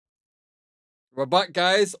We're back,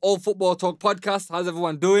 guys. All Football Talk podcast. How's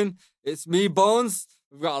everyone doing? It's me, Bones.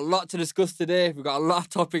 We've got a lot to discuss today. We've got a lot of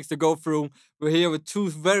topics to go through. We're here with two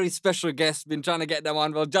very special guests. Been trying to get them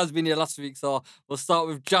on. Well, Jazz been here last week, so we'll start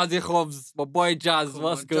with Jazzy Hobbs, my boy Jazz.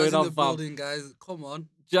 What's going Jazz on, in the fam? building, guys. Come on.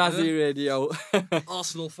 Jazzy Radio.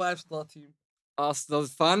 Arsenal 5-star team.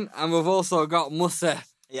 Arsenal's fan. And we've also got Musa.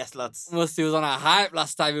 Yes, lads. Musa was on a hype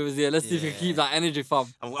last time he was here. Let's see if he can keep that energy, fam.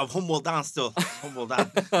 I'm humbled down still. Humbled down.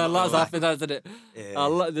 Lots happening, hasn't it?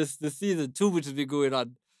 Yeah. This season 2 which has been going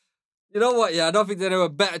on. You know what? Yeah, I don't think there's anywhere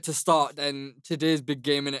better to start than today's big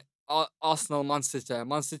game in it. Arsenal, Man City.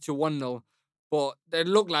 Man City 1-0, but they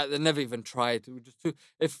look like they never even tried.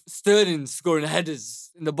 If Sterling's scoring headers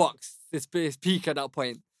in the box, it's peak at that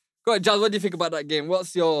point. Go ahead, Jazz. What do you think about that game?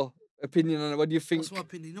 What's your opinion on it? What do you think? What's my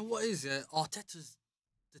opinion? You know what it is, yeah?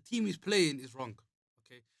 The team he's playing is wrong.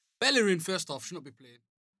 Okay, Bellerin, first off, should not be playing.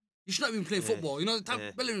 You should not be playing football. You know, the time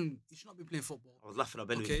Bellerin, you should not be playing football. I was laughing at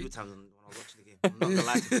Bellerin a few times when I was watching the game. I'm not gonna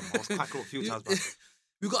lie to you. I was quite up a few times.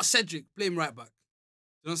 We got Cedric playing right back. Do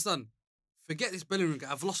you understand? Forget this Bellerin guy.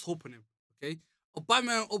 I've lost hope in him. Okay,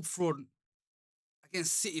 Aubameyang up front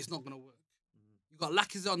against City is not gonna work. You got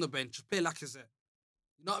Lacazette on the bench. Just play Lacazette.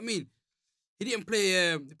 You know what I mean? He didn't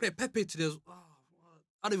play. He played Pepe today.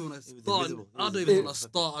 I don't even want to start. I don't even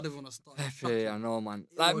want to start. Pepe, I know, man.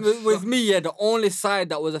 Like with me, yeah, the only side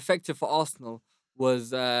that was effective for Arsenal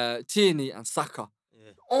was Tierney and Saka.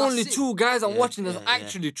 Yeah. Only two guys I'm watching that's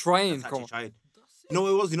actually trying. That's actually trying. You know what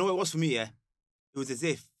it was? You know what it was for me? Yeah, it was as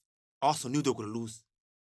if Arsenal knew they were gonna lose.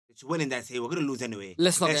 They should win in there and say we're gonna lose anyway.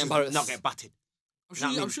 Let's not get embarrassed. Not get battered. I'm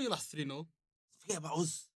sure you'll have 3-0. Forget about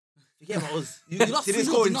us. Forget about us. You didn't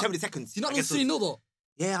score in 70 seconds. You not lose 3-0 though.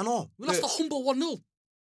 Yeah, I know. We lost a humble 1-0.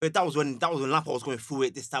 But that was when Lampard was going through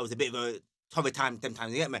it. That was a bit of a tougher time. Them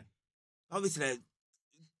times, you get me? Obviously,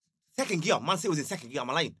 second gear. Man City was in second gear. I'm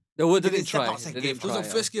lying. They didn't try. It was on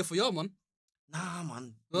first gear for you, man. Nah,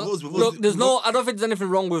 man. Look, I don't think there's anything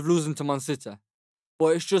wrong with losing to Man City,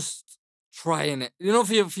 but it's just trying it. You know,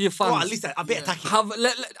 for your fans. Oh, at least a bit attacking.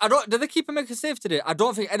 Did the keeper make a save today? I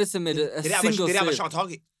don't think Edison made a single save. They have a shot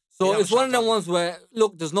target. So it's one of them ones where,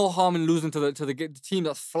 look, there's no harm in losing to the team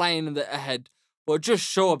that's flying in the ahead, but just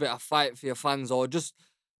show a bit of fight for your fans, or just,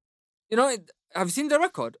 you know, have you seen the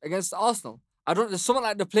record against Arsenal? There's something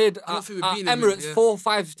like they played at Emirates 4 or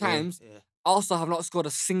 5 times. Yeah. Also have not scored a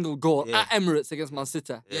single goal at Emirates against Man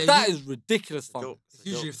City. Yeah, that is ridiculous, fam. It's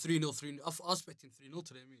usually 3-0, 3-0. I was expecting 3-0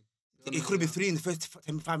 today, It could have been 3 in the first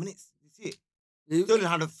 5 minutes. You see it?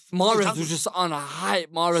 Mahrez was just on a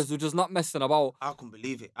hype. Mahrez was just not messing about. I couldn't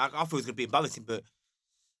believe it. I thought it was going to be embarrassing, but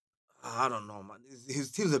I don't know, man.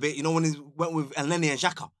 His team's a bit, you know, when he went with Elneny and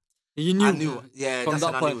Xhaka. You knew. I knew. Yeah, from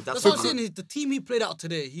that point. That's what I'm saying. The team he played out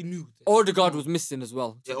today, he knew. Odegaard was missing as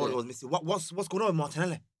well. Yeah, Odegaard was missing. What's going on with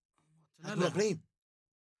Martinelli? He's not playing.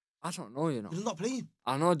 I don't know, you know. He's not playing.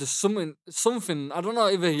 I know there's something. I don't know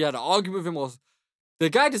if he had an argument with him or the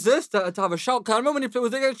guy deserves to have a shout. Cause I remember when he played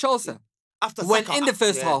with against Chelsea. After when Saka, in the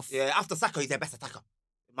first half. Yeah, after Saka, he's their best attacker.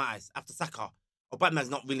 In my eyes. After Saka, Aubameyang's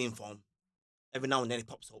not really in form. Every now and then he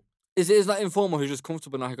pops up. Is that informal who's just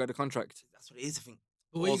comfortable now he got the contract? That's what it is, I think.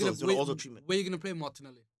 But where are you going to play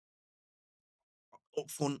Martinelli? Up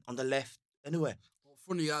front, on the left, anywhere. Up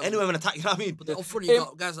front, anywhere in attack, you know what I mean? But up front, you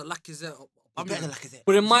got guys like Lacazette. Better than Lacazette.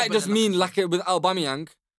 But it might just mean, like with Aubameyang,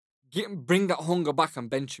 bring that hunger back and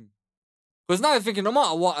bench him. Because now you're thinking, no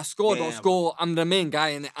matter what, I score, don't score, I'm the main guy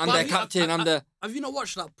in it. I'm the captain, Have you not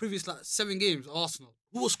watched previous 7 games of Arsenal?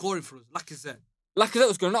 Who was scoring for us? Lacazette. Lacazette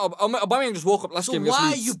was going. Aubameyang just woke up last game. So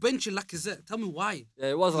why are you benching Lacazette? Tell me why. Yeah,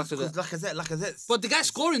 it was Lacazette. Lacazette. But the guy's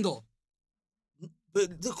scoring though. But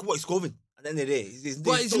look what he's scoring at the end of the day.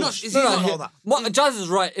 Is he not? What Jazz is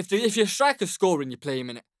right. If your striker's scoring, you play him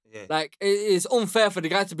in it. Yeah. Like it's unfair for the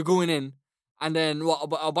guy to be going in, and then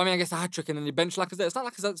Aubameyang gets a hat trick, and then you bench Lacazette. It's not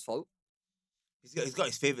Lacazette's fault. He's got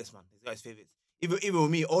his favourites, man. He's got his favourites. Even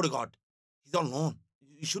with me, Odegaard, he's on loan.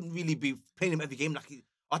 You shouldn't really be playing him every game.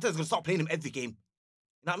 I thought I was going to start playing him every game.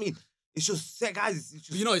 You know what I mean? It's just, guys. It's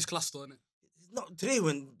just, you know he's class though, isn't it? It's not today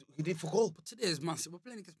when he did for goal. But today is Man City. We're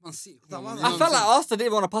playing against Man City. I felt like Arsenal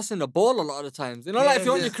didn't want to pass in the ball a lot of the times. You know, like if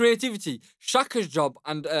you want your creativity, Shaka's job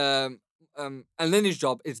and Lenny's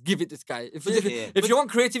job is give it this guy. If you want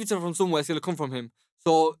creativity from somewhere, it's going to come from him.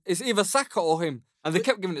 So it's either Saka or him. And they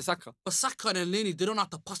kept giving it Saka. But Saka and Elneny, they don't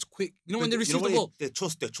have to pass quick. You know when they receive the ball? They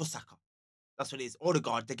trust Saka. That's what it is.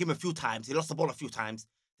 Odegaard, they give him a few times. He lost the ball a few times.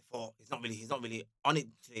 Before he's not really on it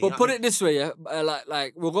today. But put it this way, yeah.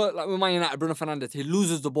 Like we'll go like with Man United, Bruno Fernandes, he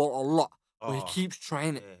loses the ball a lot. But he keeps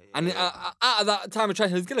trying it. Out of that time of trying,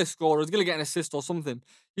 he's going to score or he's going to get an assist or something.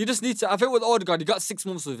 You just need to... I think with Odegaard, you got 6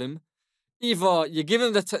 months with him. either you give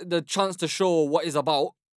him the chance to show what he's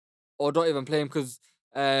about, or don't even play him because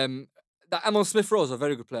that Emil Smith Rowe is a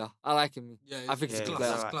very good player. I like him. Yeah, I think he's a good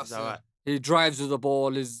class, player. class, He's alright. He drives with the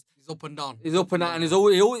ball. He's up and down. He's up and down, and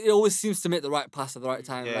he always seems to make the right pass at the right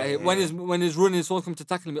time. Yeah, Like, yeah, when he's running, someone comes to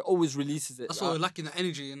tackle him, he always releases it. That's why we're lacking the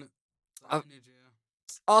energy in it. I've-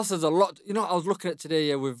 Arsenal's a lot. You know, I was looking at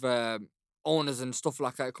today with owners and stuff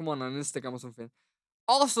like that. Come on Instagram or something.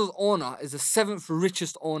 Arsenal's owner is the 7th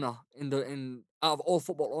richest owner out of all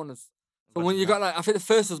football owners. So when you got like, I think the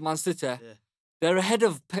first was Man City. Yeah. They're ahead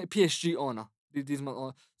of PSG owner. These man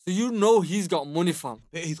owners. So you know he's got money from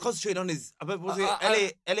He's concentrating on his. Was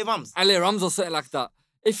it LA Rams? LA Rams or something like that.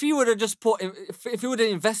 If he would have just if he would have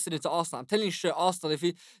invested into Arsenal, I'm telling you straight, Arsenal. If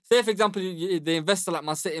he say, for example, they invested like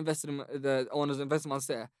Man City invested in the owners invested in Man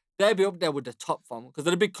City, they'd be up there with the top fam because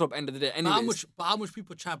they're a big club. End of the day, anyways. But how much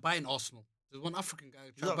people try buying Arsenal? There's one African guy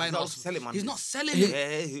who tried not- buying he's not Arsenal. selling, man. He's not selling Yeah,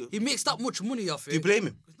 it. He makes that much money off it. Do you blame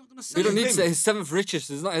him? He's not gonna sell We don't it. need blame to. him. He's 7th richest.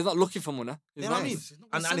 He's not looking for money. He's You know what I nice. mean? He's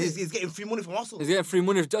not gonna And sell he's, it. he's getting free money from Arsenal. He's getting free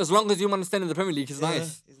money as long as you understand in the Premier League. He's Yeah,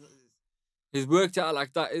 nice. he's- He's worked it out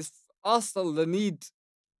like that. It's Arsenal. They need.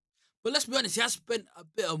 But let's be honest, he has spent a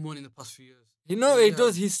bit of money in the past few years. He know he Yeah.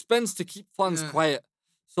 does. He spends to keep fans Yeah. quiet.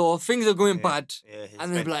 So things are going Yeah, bad, yeah, he's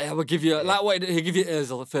and they'll be spent- like, "I will give you like what he'll give you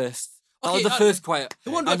Özil first." That was Okay, the first quiet, he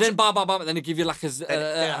won't and do then it- bam, bam, bam, and then he give you like a I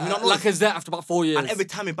mean, I know like a Zet after about 4 years. And every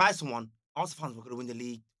time he buys someone, Arsenal fans were going to win the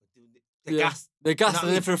league. They're Yeah. gassed. They gassed, You know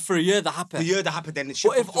and what I then for a year they're happy. The year that happened, then it's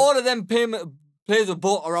But if all of them players were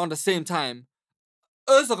bought around the same time,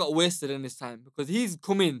 Özil got wasted in his time because he's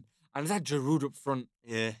come in and he's had Giroud up front.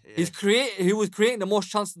 yeah, He was creating the most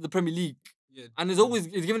chances in the Premier League, Yeah. and he's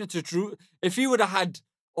giving it to Giroud. If he would have had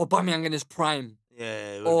Aubameyang in his prime,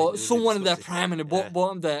 yeah, or someone in their prime and they Yeah.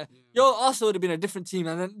 bought him there, Yeah. Arsenal would have been a different team.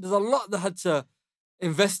 And then there's a lot they had to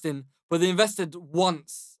invest in, but they invested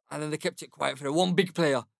once and then they kept it quiet for one big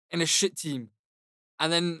player in a shit team.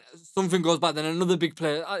 And then something goes bad, then another big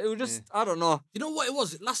player. It was just, I don't know. You know what it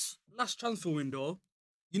was? Last transfer window,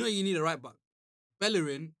 you know you need a right back.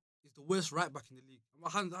 Bellerin is the worst right back in the league.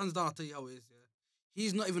 Hands down, I'll tell you how it is. Yeah,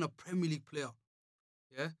 he's not even a Premier League player.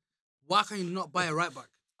 Yeah, why can't you not buy a right back?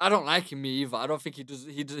 I don't like him either. I don't think he does.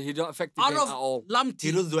 He don't affect the game at all. Lamptey,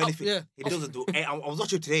 He doesn't do anything. Yeah, He doesn't do. I was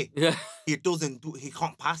watching today. Yeah, He doesn't do. He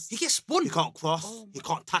can't pass. he gets spun. He can't cross. Oh he my-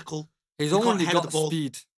 can't tackle. he's He can't only head got the ball.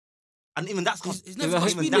 speed. And even that's gone. He's never Yeah, got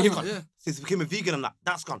even speed. that's enough, gone. Yeah. Since he became a vegan and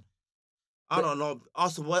that's gone. I don't know.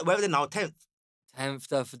 Also, where are they now? 10th.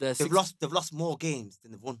 10th for their They've 6th. lost more games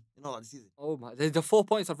than they've won. You know, like this season. Oh my! They're 4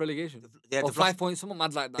 points of relegation. Yeah, Or they've 5 lost, points, something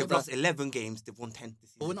mad like that. they've lost 11 games. They've won 10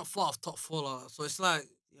 this But we're season. not far off top four, like, so it's like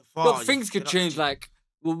Look, things could change. Like,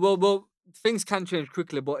 well, things can change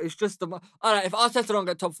quickly, but it's just all right. If Arteta don't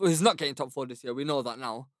get top 4, he's not getting top 4 this year. We know that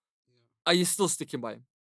now. Are you still sticking by him?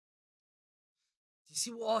 you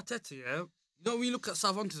see what Arteta, yeah? You know when you look at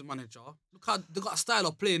Southampton's manager, look how they got a style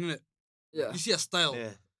of playing, innit? Yeah. You see a style. Yeah,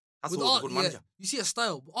 that's With what was a Ar- good yeah, manager. you see a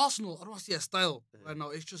style. But Arsenal, I don't see a style Yeah. right now.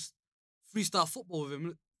 It's just freestyle football with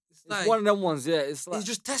him. It's It's like one of them ones. Yeah, it's like he's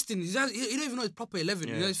just testing. He don't even know his proper 11.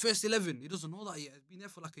 You Yeah. know his first 11. He doesn't know that yet. He's been there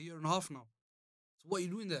for like a year and a half now. So what are you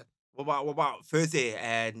doing there? What about Thursday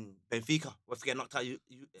and Benfica? If we get knocked out,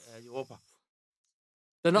 Europa.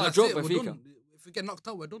 they're not That's a joke. it, we're Benfica. done. If we get knocked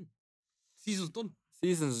out, we're done. Season's done.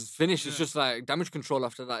 Season's finished. It's Yeah. just like damage control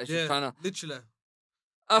after that. It's just trying to. literally.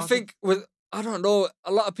 I I think I don't know.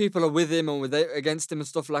 A lot of people are with him and against him and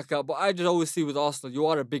stuff like that. But I just always see with Arsenal, you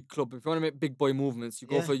are a big club. If you want to make big boy movements, you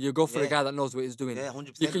go Yeah. for the Yeah. guy that knows what he's doing. Yeah,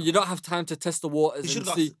 100%. You don't have time to test the waters He and should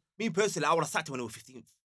have see. Me personally, I would have sacked him when he was 15th.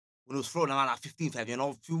 When he was throwing around at 15th, you know,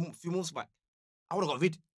 a few months back. I would have got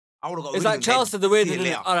rid. I would have got rid It's of like him Chelsea, then. the way See they you did it.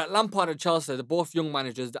 later. All right, Lampard and Chelsea, they're both young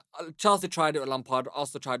managers. Chelsea tried it with Lampard,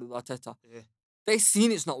 Arsenal tried it with Arteta. Yeah. They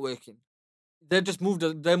seen it's not working. They're just moved.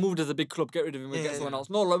 They're moved as a big club. Get rid of him and get Yeah. someone else.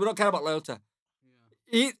 No, we don't care about loyalty.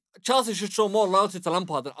 Yeah. Chelsea should show more loyalty to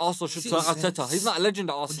Lampard than Arsenal should to 100%. Arteta. He's not a legend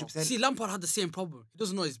at Arsenal. 100%. See, Lampard had the same problem. He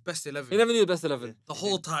doesn't know his best 11 He never knew the best 11. the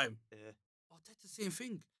whole time. Yeah. Arteta, same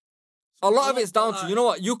thing. A lot of it's down to, like- you know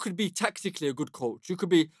what, you could be tactically a good coach. You could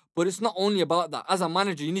be, but it's not only about that. As a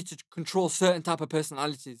manager, you need to control certain type of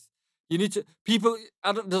personalities. You need to, there's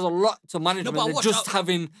a lot to management but than watch just out-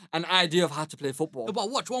 having an idea of how to play football. No, but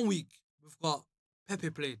watch 1 week. We've got Pepe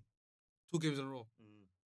playing 2 games in a row.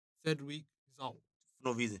 Third week, he's out. For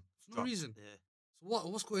no reason. For no Drop. reason. Yeah. So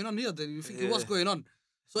what's going on here then? You're thinking, what's Yeah. going on?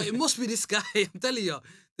 So it must be this guy. I'm telling you,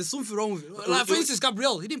 there's something wrong with it. Like, for instance,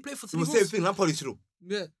 Gabriel, he didn't play for It 3 was the same months. thing Lampard used to do.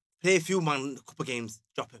 Yeah. Play a few man, a couple of games,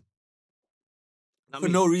 drop him. Know what I for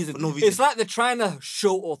mean? no reason. For no reason. It's like they're trying to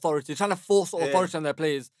show authority, trying to force Yeah. authority on their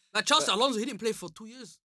players. Like Chelsea Alonso, he didn't play for 2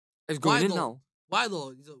 years. It's going Why in though? now. Why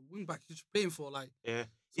though? He's a wing back. He's playing for like. Yeah.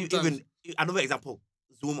 Sometimes. Even another example,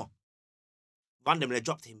 Zuma. Randomly they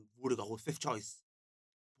dropped him. Rudiger was 5th choice.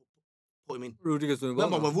 Put him in. Rudiger's doing well.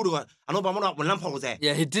 Remember now. when Rudiger? I know, but when Lampard was there,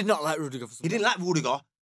 Yeah, he did not like Rudiger for some he didn't like Rudiger.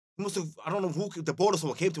 He must have. I don't know who the board or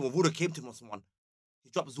someone came to him. Or Rudiger came to him or someone. He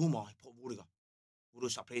dropped Zuma. He put Rudiger. Rudiger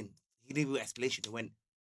stopped playing. He didn't do escalation. He went.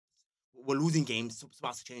 We're losing games. It's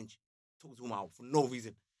about to change. Took Zuma out for no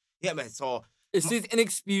reason. Yeah, man. So It's these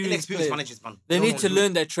inexperienced players. managers, man. They don't need know to what do.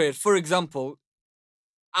 learn their trade. For example,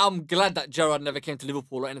 I'm glad that Gerrard never came to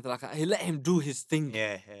Liverpool or anything like that. He let him do his thing.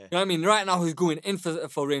 Yeah, yeah. You know what I mean? Right now, he's going in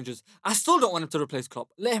for Rangers. I still don't want him to replace Klopp.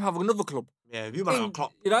 Let him have another club. Yeah, we might In- have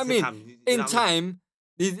Klopp. you know what I mean? In know what I mean? time,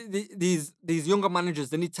 these younger managers,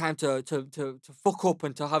 they need time to fuck up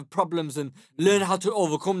and to have problems and learn how to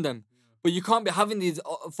overcome them. But you can't be having these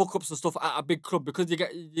fuck ups and stuff at a big club because you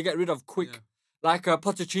get rid of quick. Yeah. Like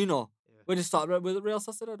Pochettino. Yeah. When he started with Real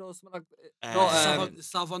Sociedad or something like Uh, no,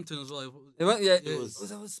 Southampton as well. he went, yeah, It it was-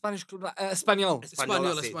 was a Spanish club, like, Espanyol.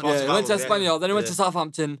 Espanyol, that's it. Espanyol. Yeah, he went to Portugal, Espanyol, then he went to yeah.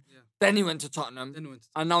 Southampton, Yeah. then he went to Tottenham, Then he went to-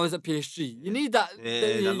 and now he's at PSG. You need that. Yeah, you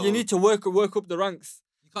that you little- need to work up the ranks.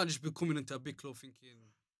 You can't just be coming into a big club thinking.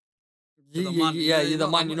 Yeah, You're the man. you're the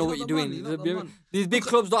not man. You know what you're you're not doing. the man, you're not the man. These big Look at-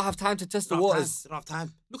 clubs don't have time to test the They don't have time. waters. They don't have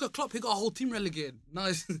time. Look at Klopp. He got a whole team relegated. Now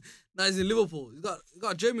he's in Liverpool. He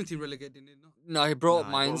got a German team relegated. Didn't he? No, he brought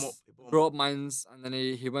up Nah, he Mainz, brought 'em up. brought up Mainz, and then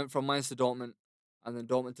he went from Mainz to Dortmund, and then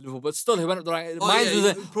Dortmund to Liverpool. But still, he went up the right. Oh, Mainz yeah, was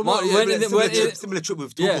he a promoted- yeah, went but in the- Similar went in- trip- Similar trip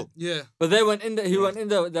with Yeah. Tuchel. Yeah. but they went in the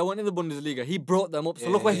Yeah. they went in the Bundesliga. He brought them up. So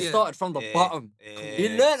look where he Yeah. started from the Yeah. bottom. Yeah. He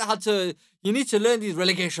learned how to. You need to learn these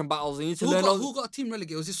relegation battles. You need to learn. Who got a team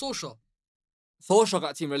relegated? Was it Solskjaer? Solskjaer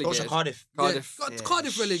got team relegated. Social Cardiff. Cardiff. Yeah, got Yeah,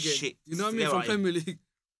 Cardiff relegated. shit. You know what I mean? Yeah, From right. Premier League.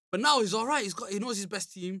 But now he's all right. He knows his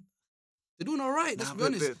best team. They're doing all right. Let's Nah, be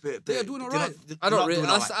honest. They are doing all they're right. not- they're I don't not really. doing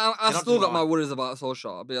I, all right. I They're not still doing got all my right. worries about Solskjaer.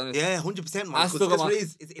 I'll be honest. Yeah, 100%, man. I Because still got that's my- what it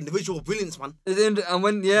is. It's individual brilliance, man. And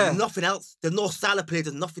when There's nothing else. There's no style of play.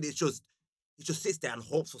 There's nothing. It's just he just sits there and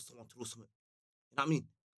hopes for someone to do something. You know what I mean?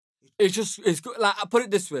 it's good. Like I put it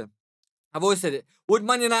this way. I've always said it. Would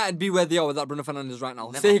Man United be where they are without Bruno Fernandes right now?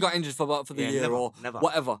 Never. Say he got injured for the Yeah, year never, or never.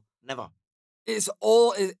 whatever. Never. It's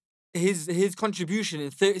all his contribution in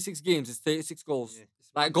 36 games is 36 goals. Yeah.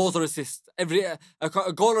 Like goals or assists. Every a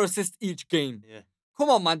goal or assist each game. Yeah. Come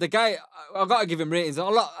on, man. The guy, I gotta give him ratings.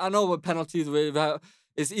 I know with penalties,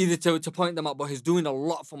 it's easy to point them out, but he's doing a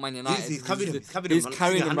lot for Man United. He's carrying him. He's man.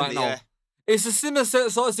 carrying him right Single-handedly, now. It's a similar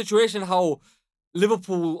sort of situation how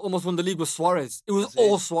Liverpool almost won the league with Suarez. It was That's it.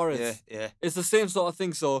 all Suarez. Yeah, yeah. It's the same sort of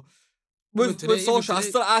thing. So Even with today- Solskjaer,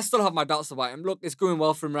 even today- I still have my doubts about him. Look, it's going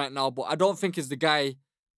well for him right now, but I don't think he's the guy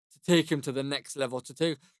to take him to the next level.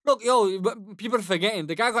 Look, but people are forgetting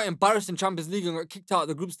the guy got embarrassed in Champions League and got kicked out of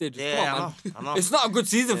the group stages. Yeah, Come on, man. I know. It's not a good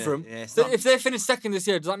season Yeah, for him. yeah, it's So not. if they finish second this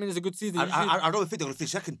year, does that mean it's a good season? I don't think they're going to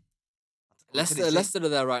finish second. Leicester are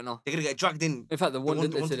there right now. They're going to get dragged in. In fact, they won, won-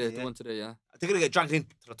 didn't they, won today? today, They yeah. won today, yeah. They're going to get dragged in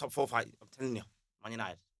to the top 4 fight. I'm telling you. Man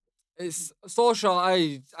United. It's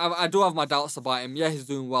Solskjaer. I do have my doubts about him. Yeah, he's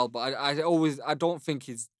doing well, but I don't think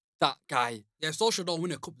he's that guy. Yeah, if Solskjaer don't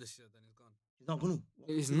win a cup this year, then he's gone. He's not going to.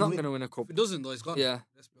 He's not going to win a cup. If he doesn't, though, he's gone. Yeah.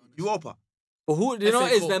 Let's be honest. Europa. But who you know FA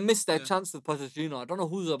what it is Cup, they missed their yeah. chance with Pochettino. I don't know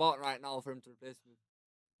who's about right now for him to replace him.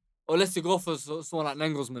 Or let's go for someone like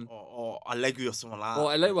Nengelsmann. Or Allegri or someone like that.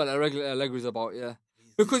 Or Allegri's about, yeah.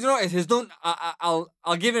 Because you know what it is, he's done. I'll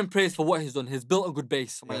give him praise for what he's done. He's built a good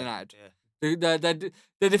base for Man United. Yeah.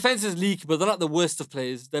 The defense is leaky, but they're not the worst of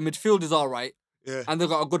players. Their midfield is all right, Yeah. and they've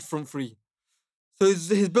got a good front three. So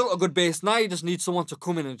he's built a good base. Now you just need someone to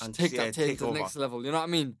come in and just And take yeah, that team take to the over. next level. You know what I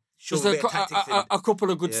mean? Show Just a bit of tactics in. a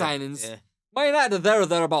couple of good Yeah, signings. Yeah. Man United are there or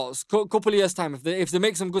thereabouts. Couple of years time, if they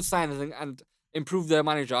make some good signings and improve their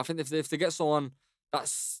manager, I think if they get someone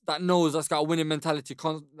that's got a winning mentality,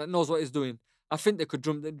 that knows what he's doing, I think they could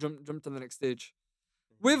jump to the next stage.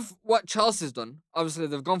 With what Chelsea's done, obviously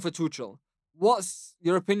they've gone for Tuchel. What's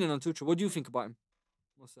your opinion on Tuchel? What do you think about him?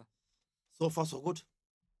 What's that? So far, so good.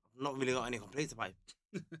 I've not really got any complaints about it.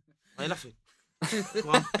 Why are you laughing? Go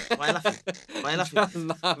on. Why are you laughing? Why are you laughing? Just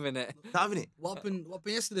not having it. Not having it. What happened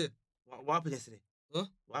yesterday? What happened yesterday? Huh?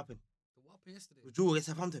 What happened? What happened yesterday? We drew against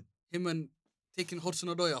Southampton. Him and taking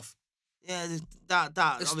Hudson-Odoi off. Yeah, that. It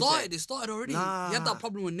obviously- started already. He Nah. had that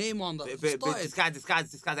problem with Neymar and that. But, It but, started.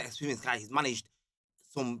 this guy's an experienced guy. He's managed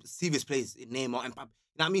some serious players in Neymar and Mbappe.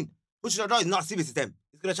 You know what I mean? Hudson-Odoi is not serious as them.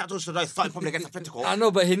 He's gonna chat to Hudson-Odoi starting probably against Atletico. I know,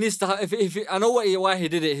 but he needs to. I know why he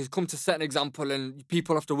did it. He's come to set an example, and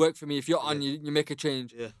people have to work for me. If you're on, you make a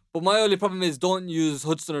change. Yeah. But my only problem is don't use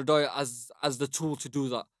Hudson-Odoi as the tool to do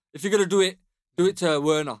that. If you're gonna do it to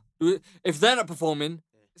Werner. Do it. If they're not performing,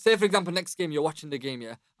 say for example, next game you're watching the game,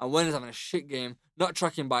 yeah, and Werner's having a shit game, not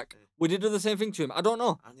tracking back. Would he do the same thing to him? I don't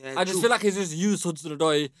know. Yeah, I just true. feel like he's just used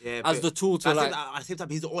Hudson-Odoi Yeah, as but the tool to I like. think that at the same time,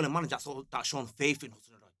 he's the only manager that's shown faith in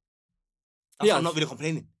Hudson-Odoi. That's He why I'm has. not really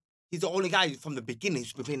complaining. He's the only guy from the beginning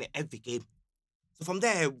who's been playing every game. So from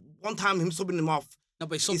there, one time him subbing him off, No,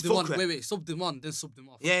 but he He's subbed him on. fucked, Wait, subbed him on, then subbed him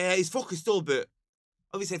off. yeah, he's focused still, but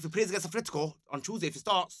obviously if he plays against Atletico on Tuesday, if he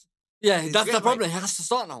starts, Yeah, He's that's the great, problem. He has to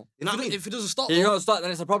start now. you know what I mean? If he doesn't start, He though, can't start, then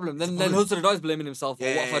it's a problem. Then problem. Hudson-Odoi's blaming himself for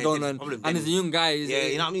Yeah, what have I it's done, a and problem. he's a Then- young guy. Yeah,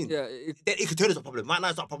 you know what I mean? Yeah, Then it could turn into a problem. Right now,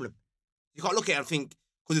 it's not a problem. You can't look at it and think,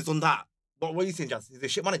 because he's done that. What are you saying, Jazz? He's a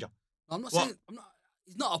shit manager. I'm not What? saying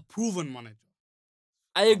he's not a proven manager.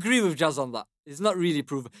 I agree with Jazz on that. He's not really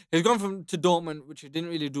proven. He's gone to Dortmund, which he didn't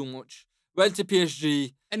really do much. Went to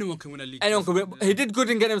PSG. Anyone can win a league. Anyone could win. Yeah. He did good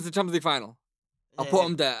in getting him to the Champions League final. I'll put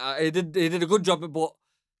him there. He did a good job, but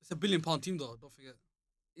It's a £1 billion team, though. Don't forget.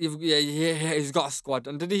 he's got a squad.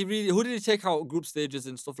 And did he really? Who did he take out group stages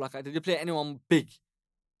and stuff like that? Did he play anyone big?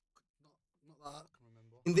 Not that I can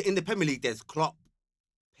remember. In the Premier League, there's Klopp,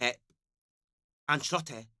 Pep,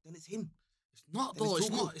 Ancelotti. Then it's him. It's not Then though. it's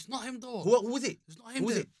It's Tuchel. not. It's not him though. Who was it? It's not him. Who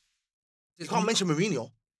was there. it? You can't mention Mourinho.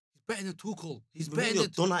 He's better than Tuchel. He's better Mourinho's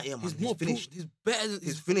than. done that here, man. He's He's more finished. He's better than.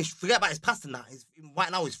 He's finished. Forget about his past and that.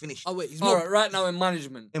 Right now, he's finished. Oh wait, he's All more. right, right now in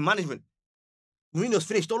management, In management, Mourinho's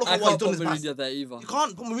finished. Don't look I at what he's can't done put in his past. Mourinho there either. You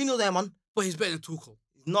can't put Mourinho there, man. But he's better than Tuchel.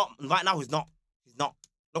 He's not. Right now, he's not. He's not.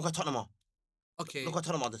 Look at Tottenham. Okay. Look at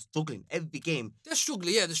Tottenham. They're struggling every game. They're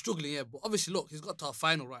struggling. Yeah, they're struggling. Yeah, but obviously, look, he's got to a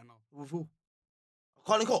final right now. With who?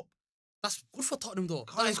 Carling Cup. That's good for Tottenham, though. That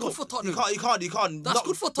Carling is good for Tottenham. You can't. That's not-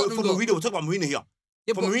 good for Tottenham, For though. Mourinho, we're talking about Mourinho here.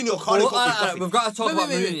 Yeah, For but Mourinho, Carling Cup is nothing. We've got to talk Wait, about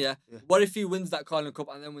wait, wait, Mourinho. Yeah? Yeah. What if he wins that Carling Cup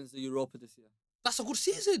and then wins the Europa this year? that's a good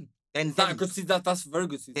season. Then, That good season. That's a very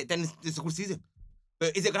good season. then it's a good season.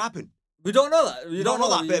 But is it gonna happen? We don't know that. We don't know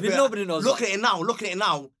that. but Nobody knows. Looking that. at it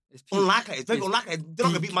now, It's peak. unlikely. It's very It's unlikely. They're not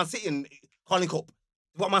gonna beat Man City in Carling Cup.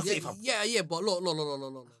 What Man City from? Yeah, but look.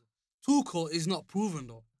 Tuchel is not proven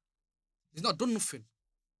though. He's not done nothing.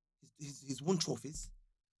 He's won trophies.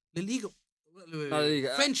 La Liga, La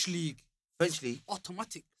Liga. French league, Eventually,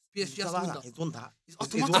 automatic. PSG has won that. he's won that. He's He's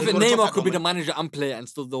automatic. I won- think he's won a Neymar trophy could be at the manager and player and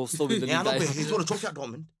still be the Yeah, I know, league. but he's won a trophy at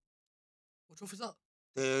Dortmund. What trophy is that?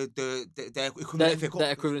 The equivalent The FA Cup.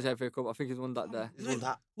 the equivalent to FA Cup. I think he's won that there. He's won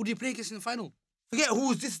that. Who do you play against in the final? Forget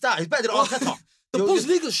who's this that. He's better than Arteta. The Yo,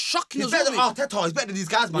 Bundesliga is shocking He's as better well. than mate. Arteta. He's better than these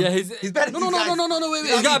guys, man. Yeah, he's better No, than these guys.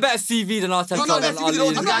 wait. He's got a better CV than Arteta. No, and that's Ali. CV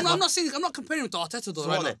than I'm guys, not, man. I'm not saying I'm not comparing him to Arteta though. So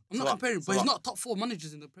Right what now. then? I'm So not what? comparing, So but he's what? not top 4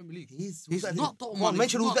 managers in the Premier League. He's not top Come one. on,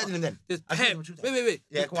 mention He's who's not- better than them then. There's I Pep. think we're Wait.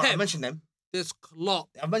 Yeah, There's come on, I Pep. mentioned them. There's Klopp.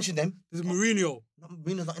 I've mentioned them. There's Mourinho. No,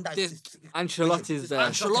 Mourinho's not in that. There's Ancelotti's there.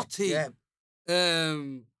 Ancelotti. Yeah.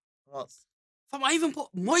 What? Fam, I even put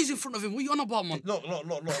Moyes in front of him. What are you on about, man? Look. What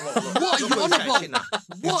are you on about?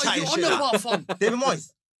 What are you on about, fam? David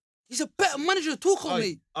Moyes. He's a better manager than Tuchel,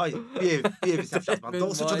 mate. Oi, behave yourself, Shaz, man.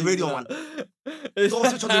 Don't switch on the radio, man. It's Don't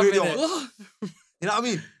switch on the radio, happening. man. You know what I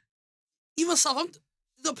mean? Even Southampton.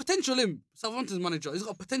 He's got potential, him. Southampton's manager. He's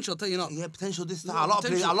got potential, I'll tell you now. Yeah, potential this, He's that. got A lot of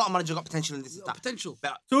players, potential. a lot of managers got potential in this, He's that. got potential.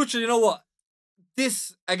 Tuchel, you know what?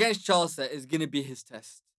 This against Chelsea is gonna be his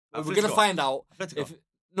test. We're gonna Atletico. find out Atletico. if.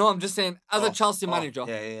 No, I'm just saying, as a Chelsea manager,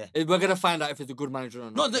 Yeah. we're gonna find out if he's a good manager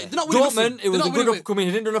or not. No, they're not winning nothing. Dortmund, it was They're a not good winning upcoming.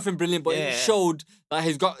 He didn't do nothing brilliant, but Yeah. it showed that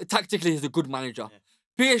he's got tactically he's a good manager.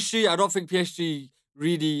 PSG, I don't think PSG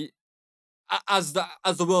really, as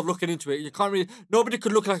the world looking into it, you can't really. Nobody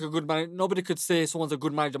could look like a good manager. Nobody could say someone's a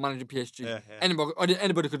good manager managing PSG. Yeah.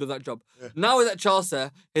 Anybody could do that job. Yeah. Now he's at Chelsea,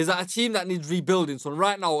 he's at a team that needs rebuilding. So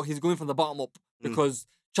right now he's going from the bottom up because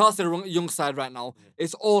Chelsea are a young side right now.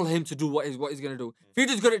 It's all him to do what he's gonna do. If he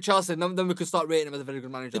does good at Chelsea, then we could start rating him as a very good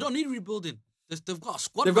manager. They don't need rebuilding. They've got a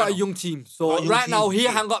squad. They've right got a now. young team. Got a So young right now team, he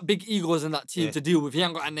yeah. hasn't got big egos in that team Yeah. to deal with. He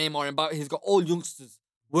ain't got a Neymar and He's got all youngsters.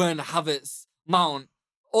 Werner, Havertz, Mount.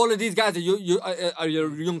 All of these guys are your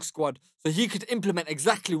young squad. So he could implement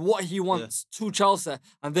exactly what he wants to Chelsea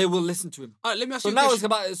and they will listen to him. All right, let me ask So you a now it's question.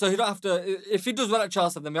 about so he don't have to if he does well at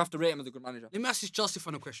Chelsea, then we have to rate him as a good manager. Let me ask this Chelsea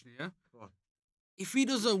fan a question, yeah? Go on. If he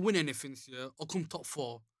doesn't win anything this year or come top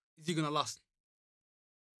 4, is he going to last?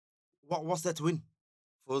 What's there to win?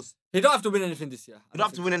 For us? He don't have to win anything this year. You don't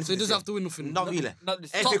have to win anything. So he this doesn't year. have to win nothing. Not really. Not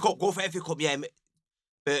this FA Cup, go for FA Cup, yeah.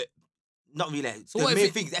 But not really. So The what if main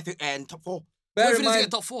it- thing is FA and top 4. What Bear if in he doesn't mind,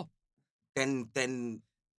 get top 4? Then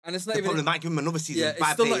and it's not they even probably might give him another season. yeah, it's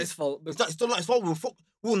buy still not players. his fault. It's still not his fault.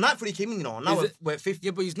 We were ninth when he came in, you know. Now Is we're fifth.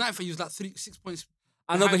 Yeah, but he's 9th. He was like 6 points.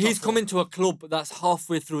 I know, but behind he's top four. coming to a club that's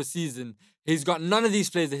halfway through a season. He's got none of these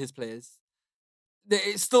players are his players.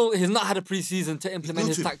 It's still he's not had a pre-season to implement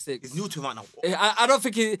his tactics. He's new to him right now. I don't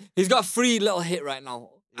think he's got a free little hit right now.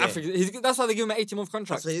 I think that's why they give him an 18-month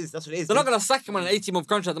contract. That's what it is. That's what it is. They're not going to sack him on an 18-month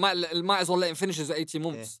contract. They might as well let him finish his 18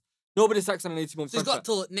 months. Nobody sacks on an 18-month So he's contract.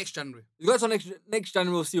 got till next January. He's got till next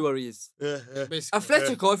January. We'll see where he is. Basically.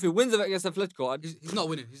 Atletico, if he wins against Atletico, He's not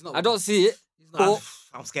winning. He's not. I don't see it. He's not.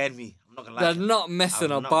 I'm scared, me. I'm not gonna lie. They're to you. not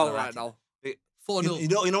messing I'm not about gonna lie right to you. now.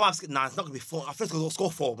 4-0. You know what I'm scared? Nah, it's not gonna be 4. Atletico will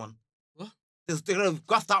score 4, man. What? They're gonna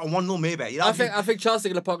graft out on 1-0 maybe. You know I what think Chelsea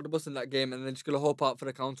are gonna park the bus in that game and then just gonna hope out for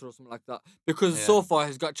the counter or something like that. Because so far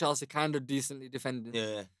he's got Chelsea kind of decently defending.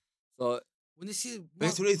 Yeah. So When you see, But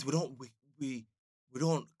that's what it is. We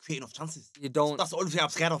don't create enough chances. you don't. That's the only thing I'm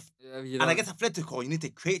scared of. Yeah, you And I don't. guess Atletico, you need to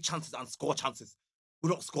create chances and score chances. We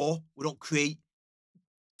don't score. We don't create.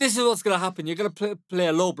 This is what's gonna happen. You're gonna play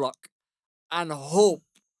a low block and hope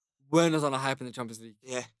Werner's on a hype in the Champions League.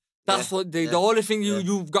 Yeah. That's what the only thing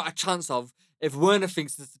you've got a chance of if Werner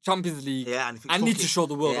thinks it's the Champions League. Yeah, and if I need to show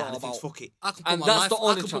the world yeah, what and if I'm it's about. fuck it. I can put And my that's life. the I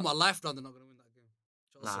only can put my life down. They're not gonna win that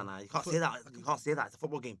game. Chelsea. Nah, you can't say that. You can't say that. It's a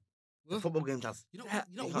football game. It's a What? football game, Chaz. You're You not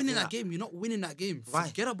can't winning say that that. game. You're not winning that game. Why?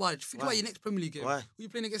 Forget about it. Think Why? about your next Premier League game. Why? Who are you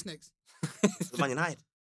playing against next? It's Man United.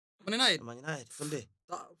 Man United. Man United. Sunday.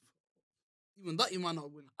 That, even that you might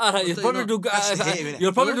not win. Alright, you'll I'll tell you probably now. do good. Actually hate him, innit?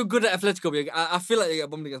 You'll probably do good at Atletico. But I feel like you get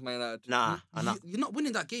bumped against Man United. Nah, I know. You're not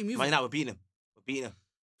winning that game either. Man United, we're beating him. We're beating him.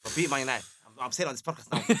 We're beating Man United. I'm saying on this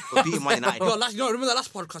podcast now. We're beating Man United. Remember that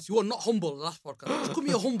last podcast? You were not humble. The last podcast. Become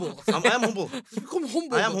your humble. I am humble. Just become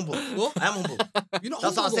humble. I am bro. humble. What? I am humble. You're not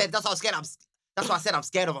That's humble. what I said. That's what I'm scared. That's why I said I'm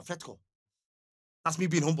scared of Atletico. That's me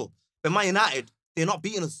being humble. But Man United, they're not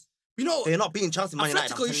beating us. You know, They're not beating Chelsea. Man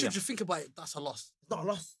United. I'm Atletico, you telling should you. just think about it. That's a loss. It's not a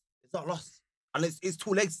loss. It's not a loss. And it's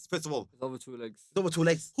 2 legs, first of all. It's over 2 legs. It's over 2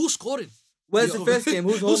 legs. Who's scoring? Where's the first game?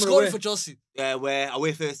 Who's home Who's and scoring away? for Chelsea? Yeah, we're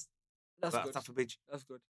away first. That's We're at good. Stamford Bridge. That's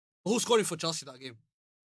good. Who's scoring for Chelsea that game?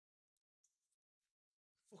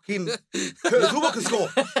 Fucking Curtis Hoover can score.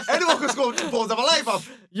 Anyone can score balls of a life, fam.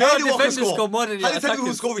 Your Anyone can defenders score more than your How do you tell me attackers.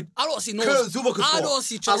 who's scoring? I don't see no. Curtis Hoover can score. I don't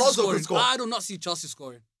see Chelsea Alonso scoring. can score. I do not see Chelsea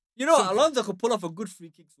scoring. You know what? Alonso could pull off a good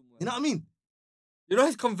free kick somewhere. You know what I mean? You know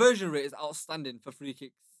his conversion rate is outstanding for free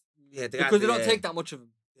kicks. Yeah, Because they don't take that much of him.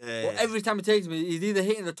 Yeah, But every time he takes them, he's either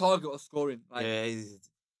hitting the target or scoring. Like, yeah,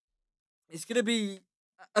 it's going to be...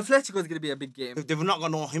 Atletico is going to be a big game. they've not got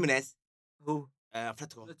no Jimenez. Who?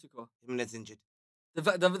 Atletico. Atletico. Jimenez injured.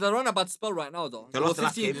 They're on a bad spell right now, though. They lost the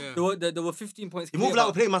last 15, game. they were 15 points You're clear, moving like we're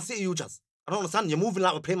but- playing Man City, you just. I don't understand. You're moving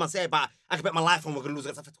like we're playing Man City, but I can bet my life on we're going to lose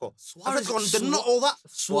against Atletico. Atletico, they're not all that.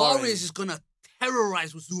 Suarez is gonna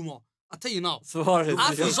terrorize with Zuma. I tell you now. Suarez.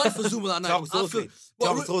 I feel sorry for Zuma that night. Thiago I Silva's feel.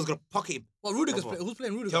 playing. Thiago Silva's going to pocket him. What Rudiger's Brother. playing? Who's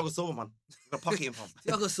playing Rudiger? Thiago Silva, man. He's going to pocket him, fam.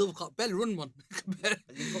 Thiago Silva can't barely run, man.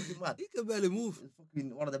 Are you fucking mad? He can barely move. He's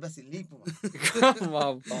fucking one of the best in the league, man. Come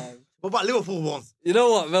on, man. What about Liverpool ones? You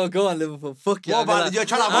know what? Well, go on, Liverpool. Fuck you. What about you're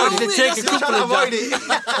trying to I'm avoid gonna it? take a You're couple trying to of avoid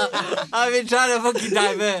jabs. it. I've been trying to fucking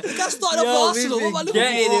divert. The guy started off for Arsenal. What about Liverpool?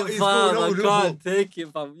 Getting What it, is fam. going on I with can't Liverpool? take it,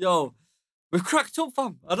 fam. Yo, we've cracked up,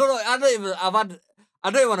 fam. I don't know. I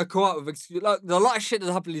don't even want to come out with excuses. Like, there's a lot of shit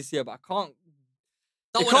that's happened this year, but I can't.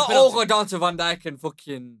 That It one a can't all penalty. go down to Van Dijk and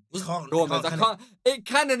fucking Can't, Gomez. I can't. It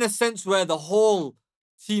can in a sense where the whole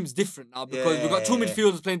team's different now because we've got 2 Yeah.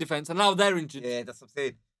 midfielders playing defense and now they're injured. Yeah, that's what I'm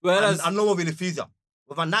saying. Whereas I know what really feels you.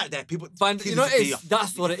 With Van Dijk there, people. you know what it is?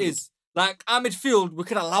 That's what it is. Like our midfield, we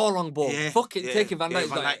could allow a long ball. Fuck it, taking Van Dijk's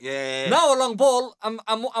back. Yeah. Now a long ball. I'm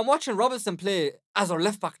watching Robertson play as our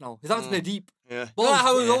left back now. He's having to play deep. Yeah. You know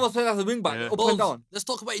how he's Yeah. almost playing as a wing back, Yeah. up Balls. and down. Let's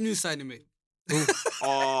talk about your new signing, mate.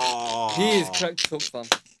 Oh. He is cracked up, fam.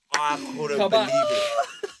 I couldn't Kabak. believe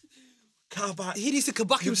it. Kabak. He needs to come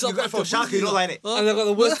back You himself. got it from after Schalke, you know, like it. And they've got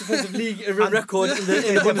the worst defensive league record in the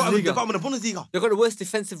The Bundesliga. bottom of the Bundesliga. They've got the worst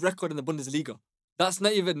defensive record in the Bundesliga. That's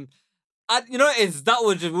not even. You know what it is? That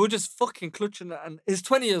was we were just fucking clutching it, and he's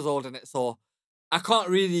 20 years old in it, so I can't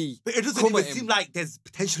really. But it doesn't come even at him. seem like there's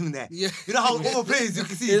potential in there. Yeah. You know how other players you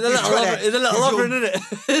can see. He's a little trying lover. to- He's a little he's lover, young. isn't it?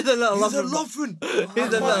 He's a little He's a lover. lovering. He's a I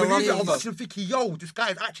little can't believe it. lover. I'm actually thinking, yo, this guy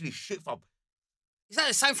is actually shit, fam. He's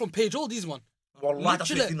like a sign from Page All, these one. Wallah, that's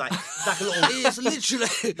what it Literally. seemed like. It's like a little. It's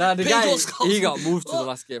literally. Nah, the Page guy, All scouts. he got moved to the What?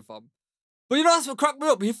 last game, fam. But you know that's what cracked me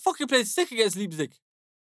up. He fucking played sick against Leipzig.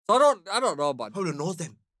 So I don't know, man. Probably knows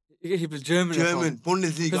them. He played Germany. German,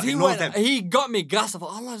 Bundesliga, Because he he knows them. he got me gassed. I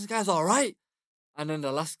thought, oh, this guy's all right. And then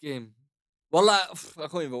the last game, well, like, I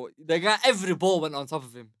can't even. The guy, every ball went on top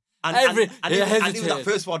of him. And he even that hesitated.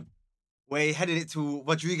 first one where he headed it to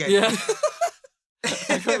Rodriguez. Yeah.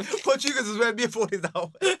 Rodriguez is where Mierford is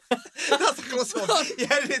now. That's the close one. He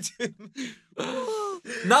headed it to him.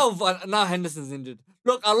 now Henderson's injured.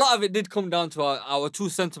 Look, a lot of it did come down to our 2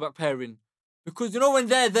 centre-back pairing. Because, you know, when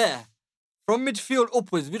they're there, from midfield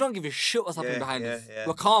upwards, we don't give a shit what's happening Yeah, behind yeah, us. yeah.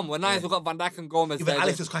 We're calm, we're nice, Yeah. we've got Van Dijk and Gomez Even there.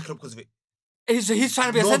 Alex was cracking up because of it. he's trying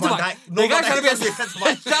to be a No centre Van back. Dijk. No The guy's Van trying to be a Dijk. centre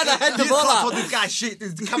back. He's trying to head the You ball can't out. tell this guy shit.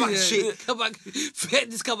 This come back shit. Come back. Forget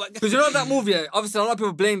this come back. Because you know that movie, obviously a lot of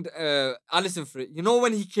people blamed Alisson for it. You know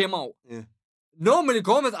when he came out, Yeah. normally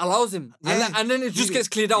Gomez allows him, Yeah. and then it just gets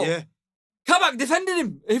cleared out. Yeah. Kabak defended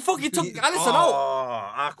him. He fucking took Alisson out.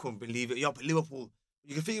 Oh, I couldn't believe it. Yo, but Liverpool,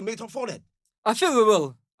 you can think you make top 4 then? I feel we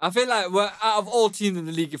will. I feel like we're out of all teams in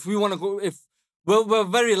the league. If we want to go, if we're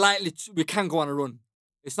very likely we can go on a run.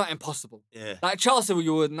 It's not impossible. Yeah. Like Chelsea, where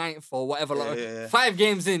you were 9th or whatever. Yeah, like, yeah, yeah. 5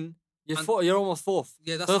 games in, you're almost 4th.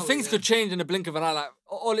 Yeah, that's So how things could change in the blink of an eye. Like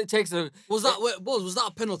all it takes is Was that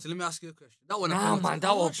a penalty? Let me ask you a question. That one a nah, penalty. man.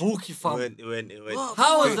 That was Buki, It fam. went. What?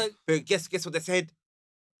 How Come was on. that? But guess what they said?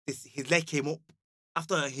 His leg came up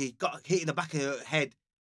after he got hit in the back of the head.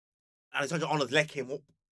 Alexander Arnold's leg came up.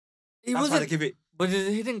 He That's why they wasn't. give it. But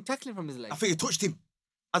he didn't tackle him from his leg. I think he touched him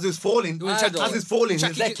as he was falling. He went I check- don't- As he's falling, check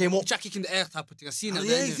his leg came up. Check kick in the air type of thing. I seen it. Yeah,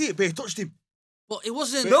 there, you see it, but he touched him. But it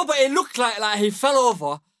wasn't. No, but it looked like he fell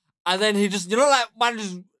over, and then he just, like man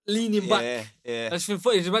just leaning back. Yeah. That's been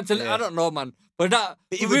footage. He went to. Yeah. I don't know, man. But that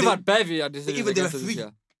But even we've the- had bevy at decisions even the against us this referee-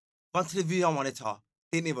 year. Went to the VR monitor,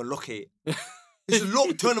 didn't even look at it. He just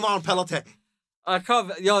looked, turned him on penalty. I can't.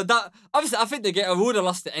 That obviously I think we would have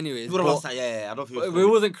lost it anyways. He would have but lost that, yeah. I don't think We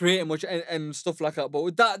wasn't creating much and stuff like that.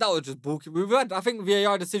 But that was just bulky. We've had, I think,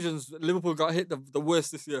 VAR decisions. Liverpool got hit the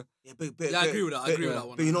worst this year. Yeah, but, Yeah, I agree with that. I agree with that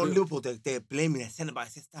one. But you know, I agree. Liverpool, they're blaming their centre back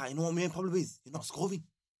sister. You know what my main problem is? You're not scoring.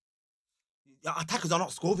 Your attackers are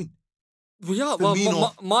not scoring. Well, yeah, well,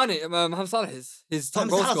 Firmino. Mane, Mohamed Salah, his top Sam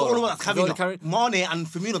goal Salah's the scorer. only one that's He's the only carrying carry- Mane and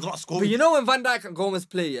Firmino, they're not But scoring. you know when Van Dijk and Gomez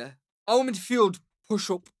play, yeah, our midfield push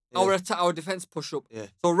up, our defense push up. Yeah.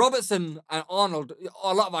 So Robertson and Arnold,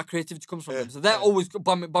 a lot of our creativity comes from Yeah, them. So they're yeah. always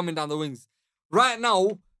bombing down the wings. Right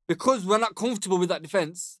now, because we're not comfortable with that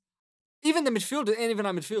defense, even the midfield ain't even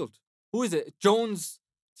our midfield. Who is it? Jones,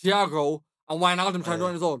 Thiago, and Wijnaldum trying to do it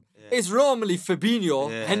on his own. Yeah. It's normally Fabinho,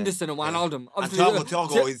 Yeah, Henderson, and yeah. Wijnaldum. And Obviously,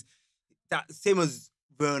 Thiago is that same as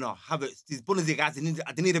Werner, Havertz. These Bundesliga guys, they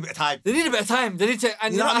need a bit of time. They need a bit of time. They need to,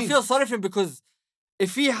 and You know what I I mean? feel sorry for him because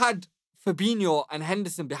if he had Fabinho and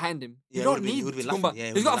Henderson behind him, Yeah, you don't he need would've been to come laughing. back. Yeah, he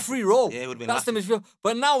He's would've got a been free laughing. role. Yeah, he would've been That's the midfield.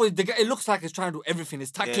 But now it looks like he's trying to do everything.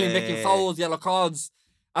 He's tackling, making Yeah. fouls, yellow cards.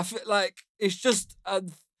 I feel like it's just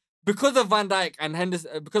because of Van Dijk and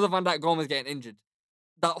Henderson, because of Van Dijk Gomez getting injured,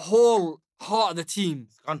 that whole heart of the team,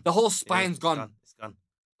 It's gone. the whole Yeah, spine's it's gone. It's gone.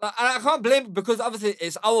 And I can't blame it because obviously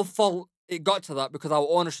it's our fault. It got to that because our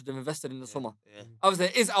owner should have invested in the summer. Yeah. Obviously,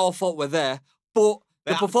 it is our fault we're there, but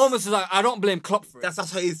the But performances, I don't blame Klopp for it. That's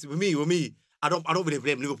how it is with me. I don't really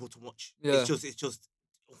blame Liverpool too much. Yeah. It's just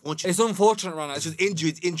unfortunate. It's unfortunate right now. It's just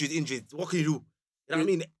injuries. What can you do? You know what I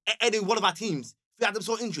mean? Any one of our teams, if we had them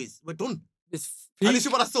sort injuries, we're done. It's At least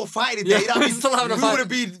we would have still fighting Yeah, there. You know what I mean? still having a We fight. would have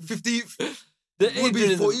been 15th. the We would be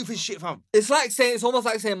injuries. 14th and shit, fam. It's almost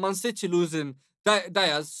like saying Man City losing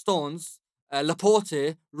Diaz, Stones,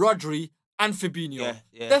 Laporte, Rodri, and Fabinho.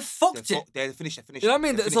 Yeah. They're fucked it. They're finished. You know what I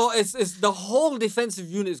mean? They're So finished. it's the whole defensive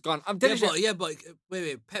unit's gone. I'm telling you. But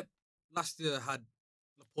wait. Pep last year had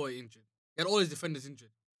Laporte injured. He had all his defenders injured.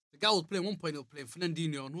 The guy was playing 1 point. He was playing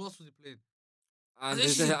Fernandinho. And who else was he playing? And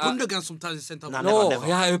It's there's- just Gundogan sometimes in centre. Nah, back. no, never.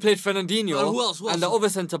 yeah, he played Fernandinho. And who else? And the other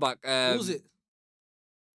centre back. Who was it?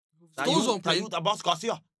 That Stones you- weren't playing. that boss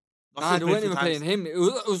Garcia. Nah, they weren't even playing him. It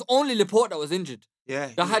was only Laporte that was injured. Yeah.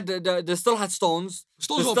 They still had Stones.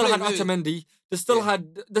 Stones They weren't still had playing. Otamendi. They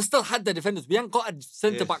still had their defenders. We haven't got a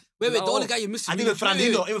centre Yeah. back. Wait, the No. only guy you're missing. And even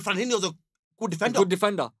Fernandinho's a good defender. Good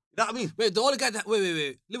defender. You know what I mean? Wait, the only guy that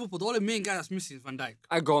wait. Liverpool, the only main guy that's missing is Van Dijk.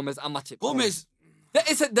 And Gomez and Matip. Gomez.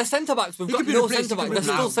 The centre backs. We've He got could be no replaced, centre he back. could They're be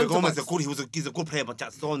still replaced. centre Gomez backs. he's a good player, but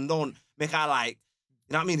just don't make out like,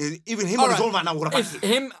 you know what I mean? Even him All on his right. own right now would If have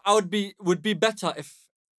him, I would be better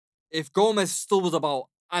if Gomez still was about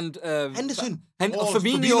and Henderson.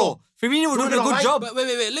 Fabinho. Fabinho was doing a Fabinho, good right? job. But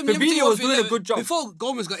wait. Let me tell Fabinho you was one doing thing. a good job. Before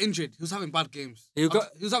Gomez got injured, he was having bad games. He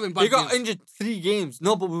was having bad He got games. injured 3 games.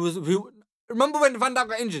 No, but we remember when Van Dijk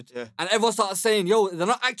got injured, Yeah. and everyone started saying, "Yo, they're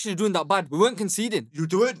not actually doing that bad. We weren't conceding." You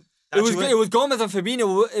do it. It was Gomez and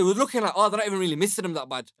Fabinho. It was looking like, oh, they're not even really missing him that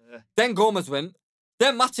bad. Yeah. Then Gomez went.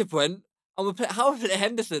 Then Matip went, and we played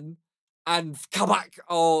Henderson and Kabak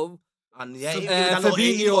or And yeah,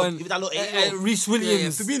 Fabinho and and Reece Yeah,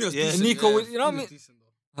 Williams. Fabinho's Yeah. decent. Nico, yeah. you know what I Fabinho's mean? decent,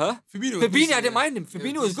 though. Huh? Fabinho, was Fabinho, decent, I didn't yeah. mind him. Yeah,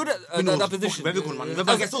 Fabinho was good at that position. Very good, man. Yeah.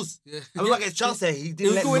 Remember against us? Yeah. I remember against Chelsea, he It didn't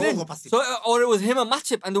was let going no in. go past him. So, or it was him and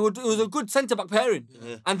Matip, and it was a good centre back pairing.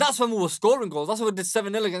 Yeah. And that's when we were scoring goals. That's when we did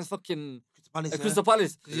 7-0 against fucking Crystal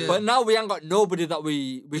Palace. Yeah. But now we ain't got nobody that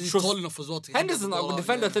we He's trust. tall enough as well. To Henderson's not a good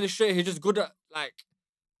defender. Yeah. Tell you straight, he's just good at like,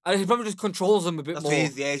 and he probably just controls them a bit That's more. what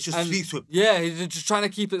it is, yeah, it's just And- sleeps with. Yeah, he's just trying to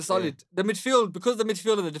keep it solid. The midfield, because the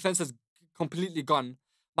midfield and the defense has completely gone.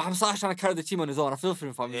 Mohamed Salah's trying to carry the team on his own. I feel for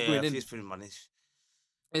him, fam. He's Yeah, going in. he's feeling man.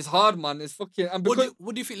 It's hard, man. It's fucking. And because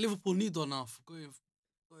What do you think Liverpool need though now for going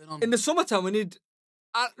on? in the summertime, we need.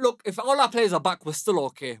 Look, if all our players are back, we're still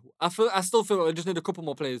okay. I still feel like we just need a couple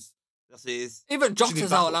more players. That's what it is. Even Should be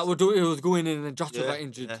Jota's out, like backwards. he was going in, and Jota Yeah, got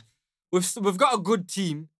injured. yeah. We've got a good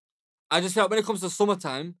team. I just feel like when it comes to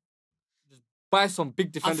summertime, just buy some big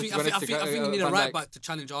I defenders. think, to I think, I Van think, I think you need a Dijk. right back to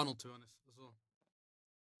challenge Arnold, to be honest, as well.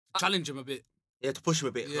 Challenge him a bit. Yeah, to push him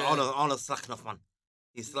a bit. Yeah. Arnold's slacking off, man.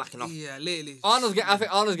 He's slacking off. Yeah, lately. I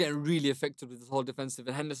think Arnold's getting really affected with this whole defensive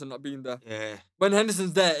and Henderson not being there. Yeah, When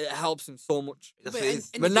Henderson's there, it helps him so much. that's But what it is.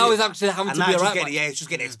 and But now he's actually having And to now be a he's right getting, back. yeah, he's just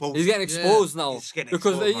getting exposed. He's getting exposed now He's getting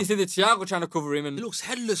because exposed, you see the Thiago trying to cover him, and He looks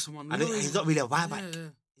headless, man. and he's not really a right back. Yeah.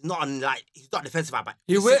 He's not he's not a defensive right back.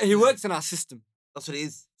 he works in our system. That's what it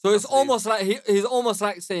is. So it's That's what it is. almost like he's almost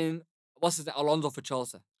like saying, what's his name, Alonso for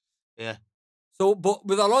Chelsea. Yeah. So, but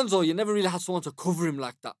with Alonso, you never really had someone to cover him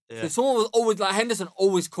like that. Yeah. So someone was always like Henderson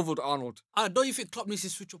always covered Arnold. Don't you think Klopp needs to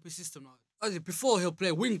switch up his system now? As in, before he'll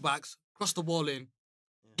play wing backs, cross the ball in,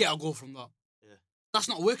 get a goal from that. Yeah. That's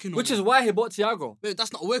not working no Which more. is why he bought Thiago. Wait,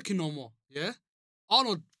 that's not working no more. Yeah?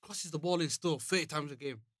 Arnold crosses the ball in still 30 times a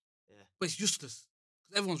game. Yeah. But it's useless.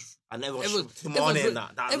 'Cause everyone's And everyone's- Timane everyone's and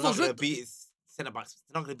that. That's not everyone's going to read- beat his centre backs.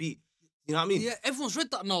 They're not going to beat. You know what I mean? yeah, everyone's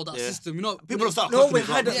read that now, that Yeah. system. You know, People have started No, clocking we it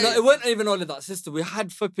had up. no, it wasn't even only that system. We had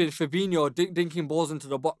Fabinho dinking balls into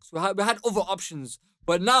the box. We had other options,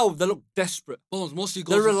 but now they look desperate. Bones mostly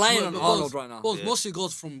goes. They're relying on Bones- Arnold right now. Bones Yeah. mostly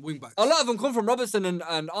goes from wing backs. A lot of them come from Robertson and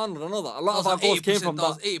Arnold. I know that. A lot of our goals came from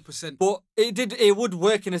that. 80%. But it would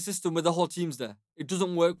work in a system where the whole team's there. It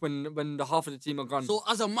doesn't work when the half of the team are gone. So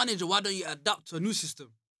as a manager, why don't you adapt to a new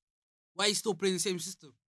system? Why are you still playing the same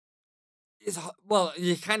system? Well,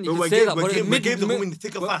 you can But when say game- that, when but game- when mid- games are mid- coming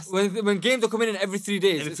thick and fast. when games are coming in every 3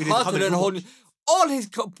 days, Every it's 3 days, hard how to they learn a do whole it. new.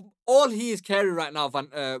 All he is carrying right now,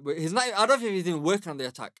 he's not. I don't think he's even working on the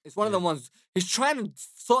attack. It's one of Yeah. them ones. He's trying to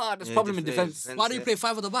sort out this Yeah, problem in defense. defense. Why do you Yeah. play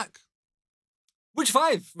 5 at the back? Which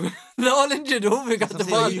 5? They're all injured. Who we got That's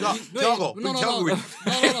the what I'm ball? saying, you got No, Thiago. no, Bring no, Thiago no.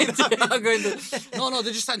 in. Thiago in the- No,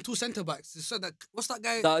 they just signed 2 centre backs. They said that. What's that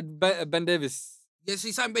guy? Ben Davis. Yes,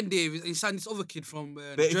 he signed Ben Davies. And he signed this other kid from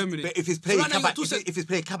But if- Germany. But if he's playing right now you got Kabak, two cent- if he's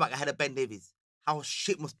playing Kabak ahead of Ben Davies, how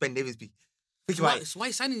shit must Ben Davies be? Think so, about why, it. so why are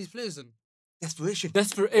you signing these players then? Desperation.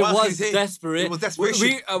 Desperate. It What else was can you say? desperate. It was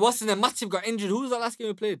desperation. What's his name? Matip got injured. Who was that last game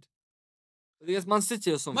we played? Against Man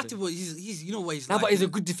City or something. Matip, he's you know what he's Nah, like. but he's a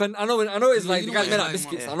good defender. I know it's Yeah, like you the know guy what made he's out like,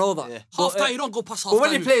 biscuits. man. I know that. Yeah. half But, time, you don't go past half but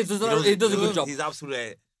when time. he plays, he does a good job. He's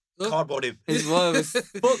absolutely Huh? cardboard him. His was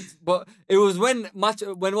fucked. But it was when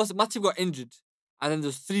Matip got injured, and then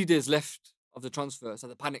there's 3 days left of the transfer, so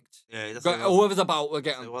they panicked. Yeah, that's what it was. Whoever's about, we'll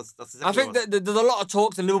get It him. was. That's I exactly think what it was. that there's a lot of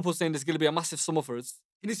talks in Liverpool saying there's going to be a massive summer for us,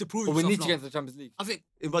 He needs to prove but we himself need to now. get into the Champions League. I think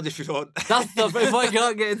Imagine if you don't. That's the if I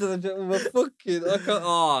can't get into the we're fucking. I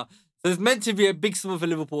can't. So there's meant to be a big summer for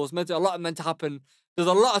Liverpool. It's a lot meant to happen. There's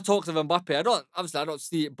a lot of talks of Mbappe. I don't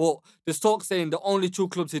see it, but there's talks saying the only 2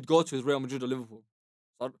 clubs he'd go to is Real Madrid or Liverpool.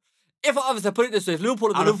 So if I obviously put it this way, if Liverpool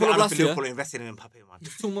I are don't Liverpool think of last year, Liverpool are investing in Mbappe, man.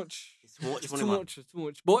 it's too much. It's too much It's money, too man. much. It's too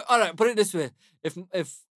much. But all right, put it this way: if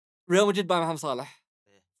Real Madrid buy Mohamed Salah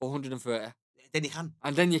for 130, Then you can.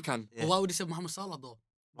 and then you can, Yeah. but why would he say Mohamed Salah though?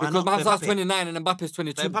 Why because not? Mohamed Salah's Mbappe. 29 and Mbappe's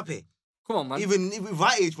 22. But Mbappe. Come on, man. Even with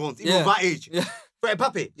that age, Bones. Even Yeah. with that age. Yeah. For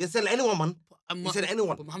Mbappe, you're selling anyone, man. And You said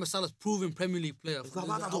anyone. But Mohamed Salah's proven Premier League player. It's not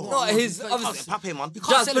about that, though. No, he's like- obviously- Mbappe, man. You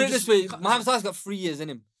can't Just sell put him it this just- way: you can't- Mohamed Salah's got 3 years in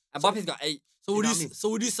him, and Mbappe's got 8. So You would know you? what I mean? So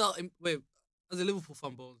would you sell? Wait, as a Liverpool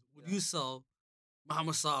fan, Bones, would you sell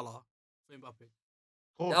Mohamed Salah for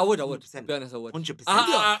Mbappe? I would. To 100%. be honest, I would. 100%.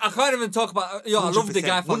 I can't even talk about. Yo, I love the 100%.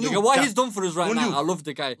 guy. Fam. Won you? What Yeah. he's done for us right Won now, you? I love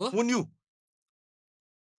the guy. What? Won you.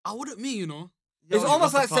 I wouldn't mean, you know. It's Yo,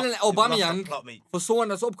 almost you've like lost the selling plot. You've lost the Aubameyang plot, mate. for someone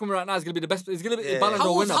that's upcoming right now. Is gonna be the best. He's gonna be Yeah. Ballon How d'Or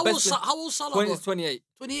old? winner. How Best old Salah? 20 bro? is 28.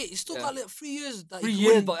 28. He's still Yeah. got like 3 years. That 3 he can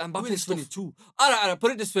years, win- but win Mbappe's stuff. 22. All right.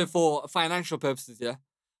 Put it this way for financial purposes, yeah.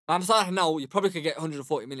 I'm sorry now, you probably could get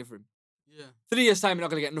 140 million for him. Yeah. 3 years time, you're not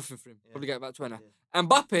gonna get nothing for him. Yeah. Probably get about 20. Yeah.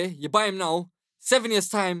 Mbappe, you buy him now. 7 years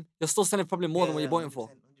time, you're still selling probably more than what you bought him for.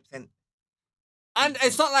 100%. And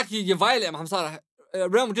it's not like you violate him. I'm sorry.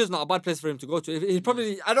 Real Madrid's not a bad place for him to go to. He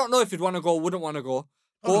probably, I don't know if he'd want to go, wouldn't want to go.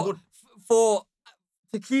 Probably But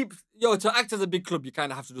to act as a big club, you kind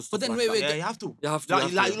of have to do stuff. then like wait, that. wait, Yeah, you have to. You have to. Like you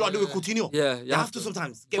you have to. lot do with Coutinho. Yeah, You have to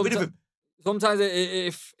sometimes. Get rid of him. Sometimes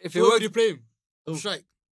if it Where would works, you play him? Oh. Strike.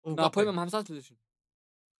 no, put him in Mohamed Salah's position.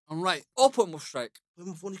 I'm right. Or put him up strike. Put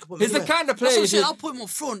him up front, you can put him He's the anywhere. kind of That's what player. I'm if saying. you- I'll put him up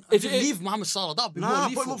front. if If you- you leave Mohamed Salah, that'd be more Nah,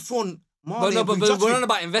 lethal. put him up front. But no, but Bring Jota we're not in.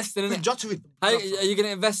 about investing in Bring it. Jota in. How are you going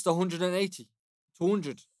to invest 180,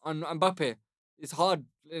 200 on Mbappe? It's hard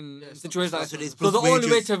in Yeah, it's not- situations like that's what it is. So Plus the only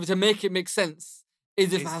way wages. to make it make sense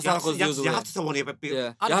is if You Hassan have to- goes the other you way. have to sell one here, but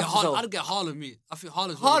Yeah, I'd you get have to sell. I'd get Haaland, me. I think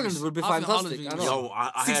Haaland's Haaland would be I think Haaland's fantastic, really I good. know. Yo,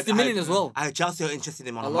 I 60 heard- million I- as well. I heard Chelsea are interested in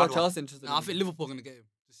him on A a lot mad of one. Chelsea interested. Nah, I think Liverpool gonna get him.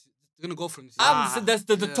 They're gonna go for him. this Ah. season. There's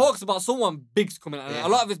the Yeah. talks about someone big's coming out. Yeah. A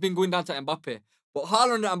lot of it's been going down to Mbappe. But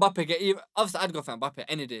Haaland and Mbappe get even. Obviously, I'd go for Mbappe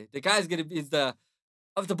any day. The guy's gonna be the.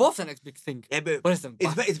 Of the both the next big thing. Yeah, but But listen,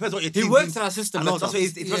 it depends what your team he works needs. in our system. I know, better. that's what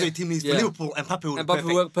it depends what your team needs. Yeah. For Liverpool, Mbappe would be Mbappe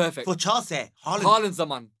perfect. work perfect. For Chelsea, Haaland. Haaland's the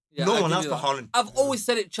man. Yeah, No I one give else you for that. Haaland. I've always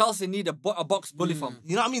said it. Chelsea need a box bully from.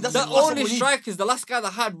 You know what I mean? That's The that's what only we need. strikers, the last guy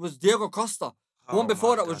that had was Diego Costa. The one Oh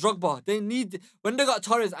before my that was God. Drogba. They need when they got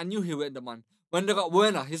Torres. I knew he was the man. When they got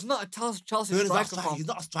Werner, he's not a Chelsea Werner's not a striker. striker. From. He's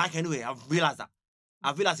not a striker anyway. I've realised that.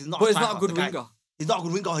 I've realised he's not But a he's striker. not a good the guy. winger. He's not a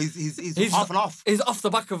good winger. He's He's half and half. He's off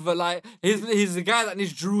the back of like he's the guy that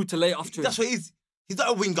needs Drew to lay it off to. That's what he is. He's not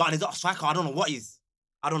a winger and he's not a striker. I don't know what he is.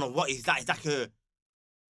 I don't know what he's like. He's like a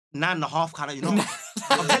 9.5 kind of, you know.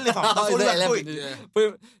 I'm telling you, fam. That's He's all like that's 11, for it. Yeah.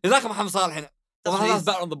 But he's like Mohamed Salah, innit? That's what Mohamed he Salah's is.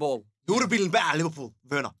 better on the ball. He would have been better at Liverpool,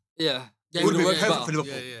 Werner. Yeah. Yeah, He would have would've been worked perfect for better.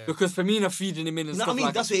 Liverpool. Yeah. Because Firmino feeding him in and You know stuff what I mean?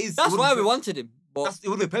 like That's that. what it is. That's It why would've we been- wanted him. But It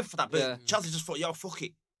would have been perfect for that. But Yeah. Chelsea just thought, yo, fuck it.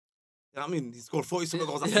 You know what I mean? He scored 40 something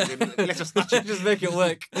goals. Yeah. Let's just snatch it. just make it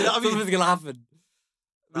work. You know what I mean? Something's gonna happen.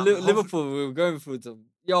 Nah, but Liverpool, we were going through some.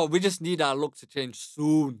 Yo, we just need our look to change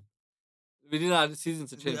soon. We need our season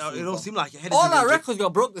to change. It soon, don't fam. seem like it. All our records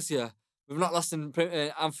got broke this year. We've not lost in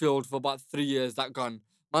Anfield for about 3 years. That gone.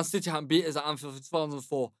 Man City haven't beat us at Anfield since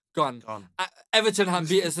 2004. Gone. Gone. Everton haven't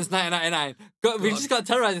beat us since 1999. We God. just got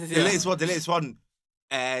terrorized this The year. latest one,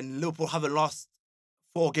 and Liverpool haven't lost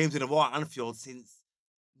 4 games in a row at Anfield since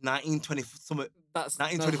 1920 something. That's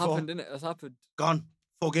 1924. happened, innit? That's happened. Gone.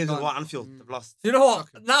 4 games in a row Gone. at Anfield. They've lost. So you know what?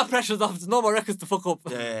 Shocking. Now pressure's off. There's no more records to fuck up.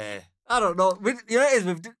 Yeah. I don't know. You know what it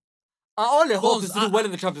is? Our only hope Balls, is to do well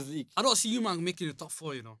in the Champions League. I don't see you man making the top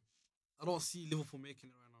 4. You know, I don't see Liverpool making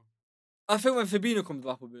it right now. I think when Fabinho comes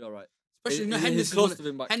back, we'll be all right. Especially you know, He's Henderson's close one, to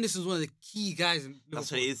being back. Henderson's one of the key guys in Liverpool.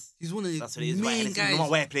 That's what it is. He's one of the That's what it is. main Right, guys. no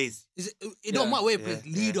matter where he plays. It don't Yeah. matter where he Yeah, plays.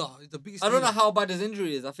 yeah. Leader. He's the biggest. I don't know leader. how bad his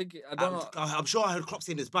injury is. I think I don't know. I'm sure I heard Klopp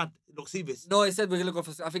saying it's bad. It looks serious. No, he said we're gonna go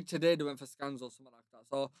for. I think today they went for scans or something like that.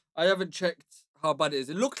 So I haven't checked how bad it is.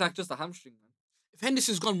 It looked like just a hamstring, man. If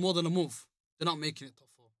Henderson's gone more than a month, they're not making it top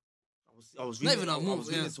 4. I was Not reading, even a I month, was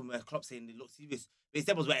reading yeah. some Klopp saying it looks serious. But he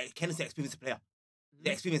said was where Kenneth's an experienced player. Mm-hmm.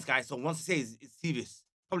 The experienced guy. So once he says it's serious,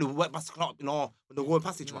 probably went past Klopp, you know, when they're going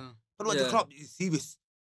past each other. Yeah. But when Yeah. the Klopp is serious.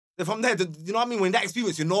 Then from there, you know what I mean? When that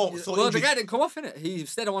experience, you know. So Well, the injured. guy didn't come off in it. He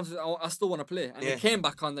said I still want to play, and Yeah. he came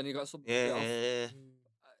back on. Then he got something. Yeah,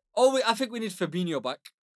 I think we need Fabinho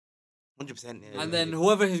back, 100%. Yeah, and then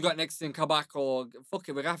whoever he's got next to him, Kabak or fuck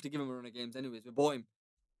it, we're gonna have to give him a run of games anyways. We bought him.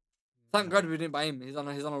 Thank God we didn't buy him. He's on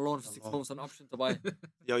a loan for 6 know. months, an option to buy.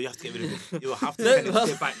 Yo, you have to get rid of him. You have to Yeah, send him well-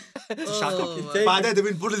 straight back to Oh, Shaka. man. By then, they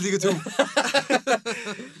win Bundesliga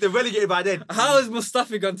too. They're relegated by then. How has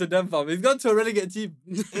Mustafi gone to them, fam? He's gone to a relegated team.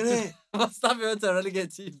 Innit? Mustafi went to a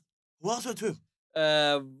relegated team. Who else went to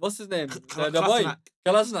him? What's his name? K- The boy, Kolasinac.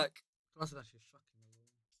 Kolasinac. That's actually shocking.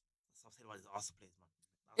 Stop saying about his Arsenal players, man.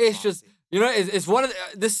 That's It's what I'm just saying. you know, it's one of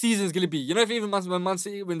this season's gonna be. You know, if even when Man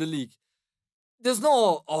City win the league, there's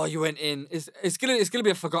no you went in. It's gonna be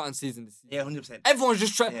a forgotten season this season. Yeah, 100%. Everyone's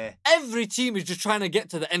just trying. Yeah, Every team is just trying to get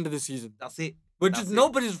to the end of the season. that's it. But That's just it.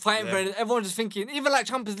 nobody's fighting for Yeah. it. Everyone's just thinking. Even like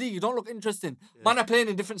Champions League, you don't look interesting. Yeah. Man are playing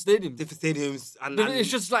in different stadiums. Different stadiums. And It's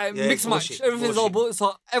just like yeah, mixed match. bullshit, Everything's all bullshit.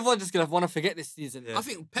 bullshit. So everyone's just gonna want to forget this season. Yeah. I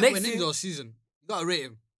think Pep Next went in season- though season. You gotta rate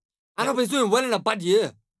him. I know, but he's doing well in a bad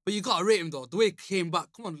year. But you gotta rate him though. The way he came back.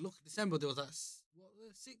 Come on, look, December there was that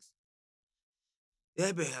 6.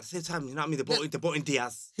 Yeah, but at the same time, you know what I mean? They bought in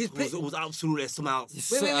Diaz. He's It was absolutely something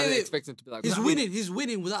else. I didn't wait. expect him to be like He's that. winning. He's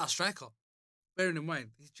winning without a striker. Bearing in mind,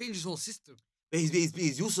 he's changed his whole system. But he's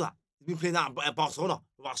used to that. He's been playing that at Barcelona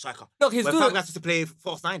without a striker. Look, he's When doing. Fabregas used to play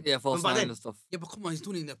false 9. Yeah, false Remember nine then? and stuff. Yeah, but come on, he's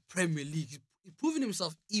doing it in the Premier League. He's proving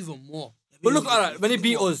himself even more. But look, alright, when he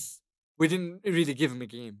beat us, we didn't really give him a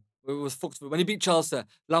game. It was fucked. When he beat Chelsea,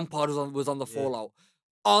 Lampard was on the Yeah. fallout.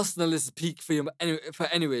 Arsenal is peak for him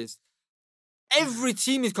anyways. Every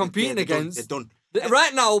team he's competing They're against. done.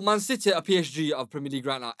 Right now, Man City are PSG of Premier League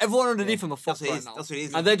right now. Everyone underneath him are That's fucked what it right is. now. That's what it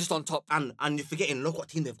is. And they're just on top. And you're forgetting, look what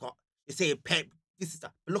team they've got. You say Pep, this is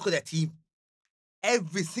that. But look at their team.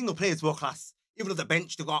 Every single player is world class. Even on the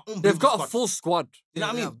bench, they've got They've got a squad. full squad. You know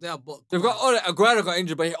what I mean? They are, but They've got Aguero got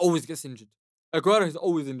injured, but he always gets injured. Aguero is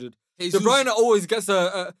always injured. Jesus. De Bruyne always gets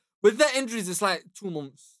with their injuries. It's like 2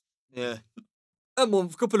 months, Yeah. a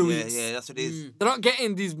month, couple of Yeah, weeks. yeah, that's what it is. Mm. They're not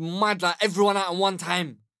getting these mad like everyone out at one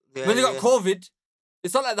time. Yeah, When they got yeah. COVID,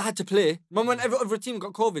 it's not like they had to play. Remember when every team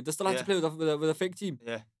got COVID, they still had to Yeah. play with a fake team.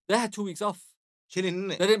 Yeah. They had 2 weeks off. chilling,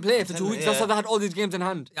 innit? They didn't play I'm for 2 telling you, weeks. That's why yeah. they had all these games in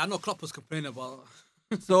hand. Yeah, I know Klopp was complaining about.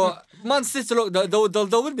 So Man City, look,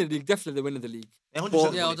 they'll win the league. Definitely, they win the league. Yeah, 100%.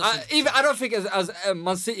 But Yeah, I'll just- even I don't think as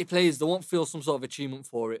Man City players, they won't feel some sort of achievement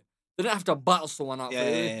for it. They don't have to battle someone out. Yeah, for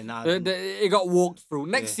it. yeah, yeah, nah. It got walked through.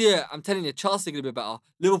 Next year, I'm telling you, Chelsea gonna be better.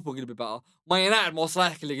 Liverpool gonna be better. Man United most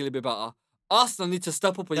likely gonna be better. Arsenal need to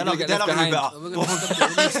step up, or you're gonna get left gonna be behind. better. We're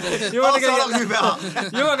gonna stop it. You're Arsenal gonna not gonna be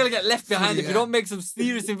better. You're gonna get left behind if you Yeah. don't make some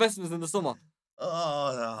serious investments in the summer.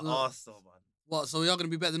 Oh, no, Arsenal, man. What? So you're gonna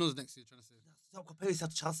be better than us next year? Trying to say. Stop comparing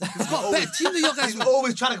yourself to Chelsea. We've got a better team than you guys. He's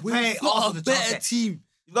always trying to compare We've got Arsenal a to better Chelsea. team.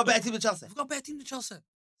 You've got a better team than Chelsea. We've got a better team than Chelsea.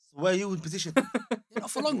 So where are you in position? Yeah,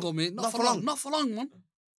 not for long, though, mate. Not for long. Not for long, man.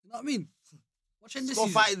 You know what I mean? Watch end this Go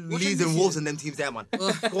season. fight Watch Leeds end this and Wolves season. and them teams there, man.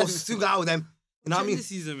 Uh, Go swing out with them. You know what I watch end mean? This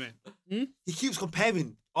season, man. He keeps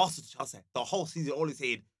comparing Arsenal to Chelsea. The whole season, all he's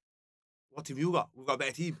saying, what team you got? We've got a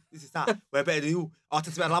better team. This is that. We're better than you. Arteta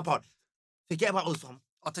better than Lampard. Forget about us, fam.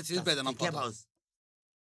 Arteta is better than Forget Lampard. about us.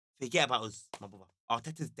 Forget about us, my brother.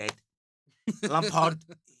 Arteta's dead. Lampard,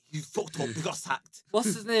 he fucked up. He got sacked.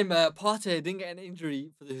 What's his name? Partey didn't get an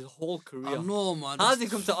injury for his whole career. I know, man. How's he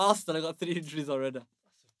come to Arsenal? I got 3 injuries already.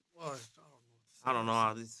 I don't know.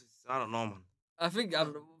 I don't know, man. I think I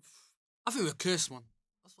don't know. I think we're cursed, man.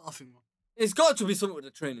 That's what I think, man. It's got to be something with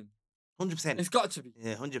the training. 100%. It's got to be.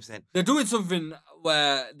 Yeah, 100%. They're doing something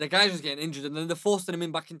where the guy's just getting injured and then they're forcing him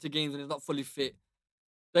in back into games and he's not fully fit.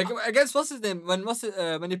 Like against what's his name?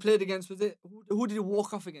 When he played against, was it who did he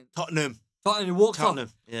walk off against? Tottenham. Tottenham. He walked Tottenham.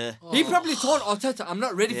 off. Yeah. He Oh. probably told Arteta, "I'm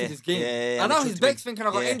not ready Yeah, for this game." yeah, yeah, and they now took his him in. back's thinking,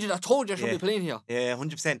 "I got Yeah. injured. I told you I shouldn't Yeah. be playing here." Yeah,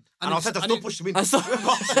 100%. And And it's- Arteta and still it- pushed him in. I saw-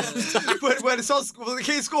 when the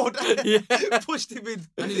king scored, Yeah. pushed him in.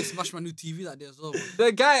 I nearly smashed my new TV that day as well, man.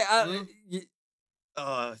 The guy, Yeah.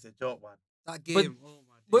 Oh, it's a joke, man. That game. Oh,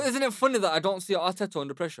 my but days. isn't it funny that I don't see Arteta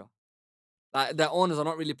under pressure? Like their owners are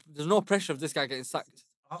not really. There's no pressure of this guy getting sacked.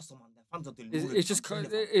 Arsenal, man, the fans are deluded. It's just I'm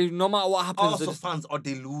telling you, no matter what happens. they Arsenal just- fans are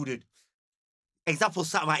deluded. Example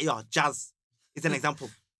sat right here, Jazz is an example.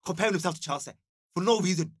 Comparing himself to Chelsea for no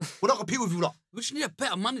reason. We're not competing with you lot. We should need a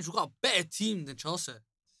better manager. We've got a better team than Chelsea.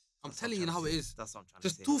 I'm telling you how it is. That's what I'm trying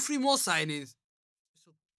Just to say. 2-3 more signings. That's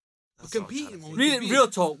we're what I'm trying competing, to man. say. We're Real, real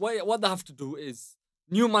talk. What they have to do is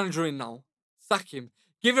new manager in now, sack him,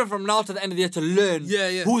 give him from now to the end of the year to learn Yeah,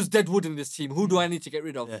 yeah. who's dead wood in this team, who do I need to get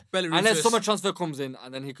rid of, Yeah. Bellerin and then first. summer transfer comes in,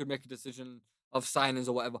 and then he could make a decision of signings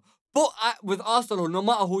or whatever. But with Arsenal, no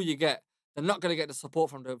matter who you get, they're not gonna get the support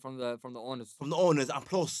from the owners. From the owners, and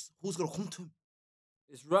plus, who's going to come to him?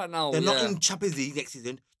 It's right now. They're not yeah. in Champions League next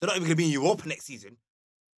season. They're not even going to be in Europa next season.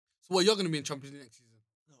 So what, you're going to be in Champions League next season?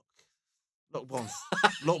 Look, Bones.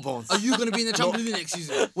 Look, Bones. Are you going to be in the Champions League next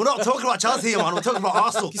season? We're not talking about Chelsea here, man. We're talking about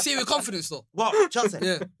Arsenal. You say it with confidence, though. What? Chelsea?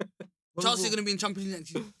 Yeah. Well, Chelsea are well, going to be in Champions League next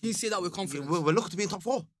season. You say that with confidence. We're looking to be in top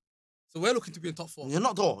 4. So we're looking to be in top 4. You're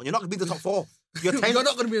not, though. You're not going to be in the top 4. You're 10th. You're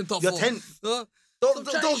not going to be in top You're 4. 10th. No? Don't,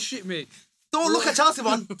 Stop don't, shit, mate. don't look at Chelsea,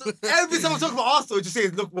 man. Every time I'm talking about Arsenal, it just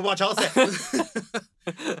says, look, we're about Chelsea.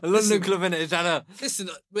 London club in it, trying to. Listen,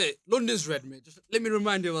 wait, London's red, mate. Just let me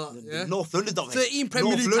remind you of that. Yeah? North London's not red. 13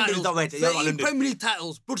 Premier League North London's titles. not red. You're not 13 London. Premier League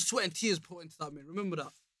titles. Blood, sweat, and tears put into that, mate. Remember that.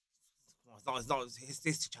 It's not his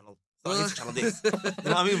history channel. It's not his channel, this. You know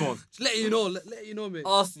what I mean, man? Just letting you know, letting you know, mate.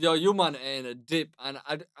 Arsenal, yo, you man are in a dip, and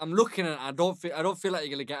I'm looking and I don't feel like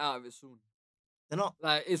you're gonna get out of it soon. They're not.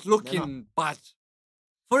 Like it's looking bad.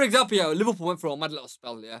 For example, yeah, Liverpool went through a mad little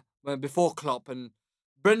spell, yeah, when before Klopp, and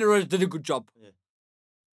Brendan Rodgers did a good job. Yeah.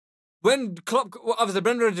 When Klopp, well, obviously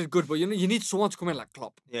Brendan Rodgers did good, but you need someone to come in like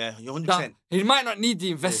Klopp. Yeah, you're 100%. That he might not need the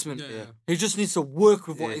investment. Yeah, yeah. He just needs to work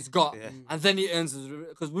with what Yeah, he's got, yeah. and then he earns his.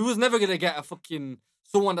 Because we was never gonna get a fucking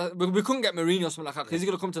someone that we couldn't get Mourinho or something like that. Because he's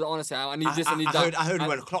gonna come to the owner and say, "I need this, I need that." I heard And-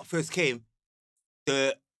 when Klopp first came,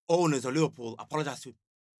 the owners of Liverpool apologised to him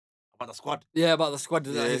about the squad. Yeah, about the squad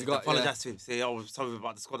that he's They got. Yeah. apologised to him. Say, oh, sorry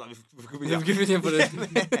about the squad that we've They've given him for this.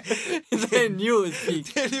 They knew it was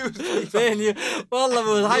peak. They knew it was peak. They knew. Well,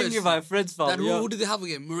 I was hanging Yes. by friends, fam. Then Yeah. who did they have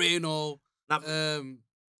again? Moreno. Nah, Their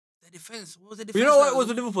defense. What was the defense? But you know what like? was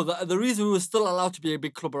with Liverpool? The reason we were still allowed to be a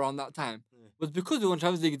big club around that time Yeah. was because we won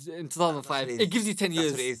Champions League in 2005. That's what it It is. gives you 10 That's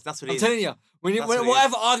years. what it is. That's what I'm it is. telling you. When That's what it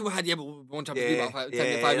whatever argument we had, yeah, but we won Champions League Yeah, about 5 yeah,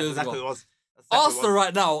 years exactly ago. what it was. That's exactly what it Arsenal was.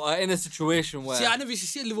 right now are in a situation where See, I never used to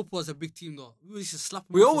see Liverpool as a big team though. We used to slap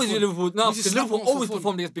them. we off for always fun. do Liverpool. No, We used to because slap Liverpool them off for always fun.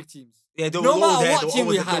 performed against big teams. Yeah, there No was matter always there. what There was team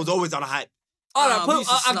we always- there had. was always on a hype. All Nah, right, we used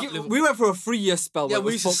to slap Liverpool. we went for a 3-year spell. Yeah, where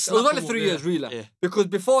we it used to was fucked. It slap was only them 3 up, years, yeah. really. Yeah. Because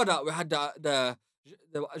before that, we had the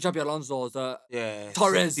Xabi Alonso's, Yeah.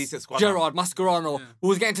 Torres, decent squad now. Gerrard, Mascherano, Yeah. who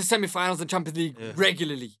was getting to semi-finals in Champions League Yeah.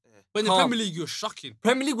 regularly. But in the Calm. Premier League, you're shocking.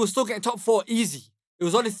 Premier League was still getting top 4 easy. It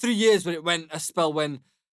was only 3 years when it went a spell when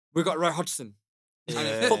we got Roy Hodgson. and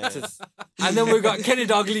it Yeah. fucked us. And then we got Kenny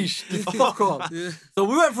Dalglish. Fuck off. Yeah. So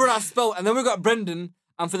we went through that spell, and then we got Brendan.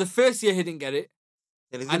 And for the first year, he didn't get it.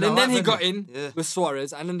 And then he got in with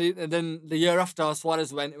Suarez. And then the year after,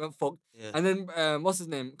 Suarez went fucked. Yeah. And then, what's his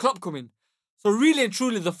name? Klopp come in. So really and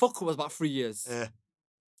truly, the fuck was about 3 years. Yeah.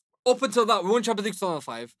 Up until that, we won Champions League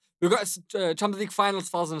 2005. We got Champions League finals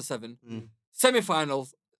 2007. Mm.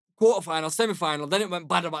 Semi-finals, quarter-final, semi-final. Then it went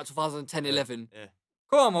bad about 2010, 11. Yeah.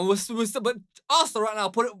 Come on, man. We're still, but Arsenal right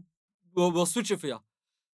now, we'll switch it for you.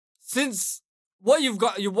 Since what you've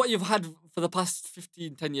had for the past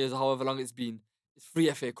 15, 10 years, or however long it's been, is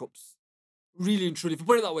 3 FA Cups. Really and truly, if you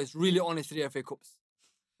put it that way, it's really only 3 FA Cups.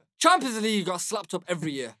 Champions League got slapped up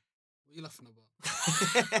every year. What are you laughing about?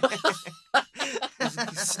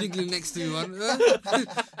 He's sniggling next to me, man.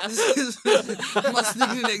 I'm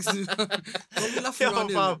sniggling next to me, man. Don't be laughing Yo, around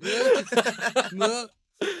here. fam. Yeah? No.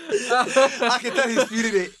 I can tell he's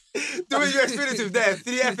feeling it. The way you experienced him there,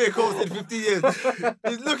 3 FA Cups in 15 years.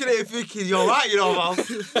 He's looking at it thinking, you're right, you know, man.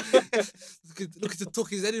 Look at the tuck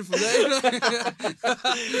his head in from there. You know?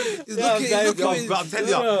 He's Yeah, looking at but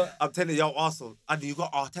it. I'm telling you, Arsenal, and you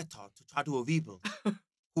got Arteta to try to do a rebuild,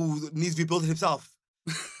 who needs rebuilding himself.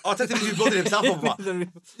 Arteta needs rebuilding himself, but you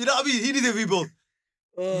know what I mean? He needs a rebuild.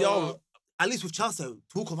 Yo, at least with Chelsea,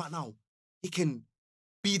 Tuchel right now, he can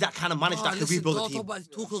be that kind of manager that can rebuild a team. You know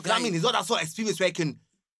what I mean? He's got that sort of experience where he can.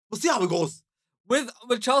 We'll see how it goes. With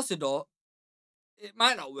Chelsea, though, it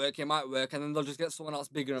might not work, it might work, and then they'll just get someone else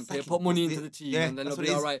bigger and put money into the team, yeah, and then that's it'll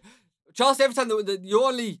be what it all is. right. Chelsea, every time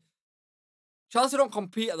Chelsea don't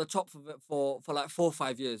compete at the top for like 4 or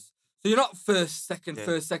 5 years. So you're not first, second.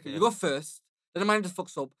 Yeah. You go first, then the manager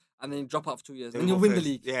fucks up, and then you drop out for 2 years. Then you go win the first.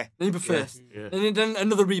 league. Yeah. Then you be Yeah. first. Yeah. Then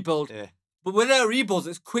another rebuild. Yeah. But when there are rebuilds,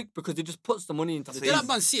 it's quick because it just puts the money into the That's They're team. like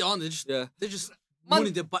Man City, aren't they? Yeah. They're just Man- money.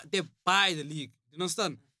 They buy the league. You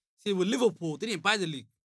understand? See, with Liverpool, they didn't buy the league.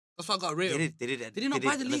 That's why I got rated. They did. They did not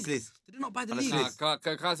buy the league. Honestly. They did not buy the Honestly. league. Nah,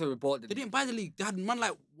 can't say we bought They it. didn't buy the league. They had man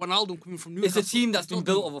like Wijnaldum coming from It's Newcastle. a team that's been not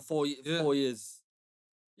built good. over 4 Yeah. years.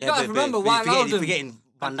 You Yeah, guys remember why you're forgetting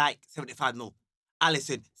Van Dijk, 75 mil.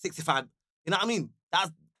 Alisson, 65. You know what I mean?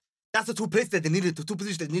 That's the 2 places that they needed, the 2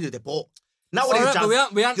 positions they needed, they bought. Now what Alright,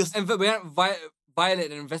 but we just- haven't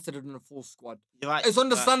violated and invested in a full squad. You're right. It's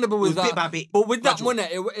understandable It with was bit by that. bit, But with that gradual. money,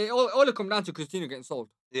 it all come down to Coutinho getting sold.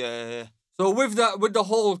 Yeah. So with the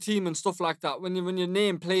whole team and stuff like that, when you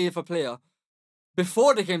name player for player,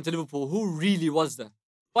 before they came to Liverpool, who really was there?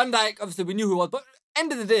 Van Dijk, obviously we knew who he was, but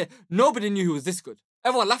end of the day, nobody knew he was this good.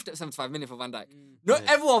 Everyone laughed at 75 million for Van Dijk. No, Yeah.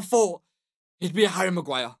 everyone thought he'd be a Harry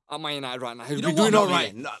Maguire at Man United right now. He'd You be know what? doing all Yeah,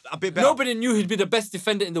 right. no, a bit better. Nobody knew he'd be the best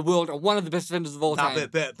defender in the world or one of the best defenders of all Nah, time.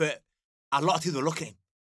 but a lot of teams were looking at him.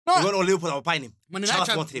 No. It weren't all Liverpool that were buying him. Man United Chelsea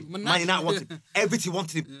tried- wanted him. Man Man United- United wanted him. Everything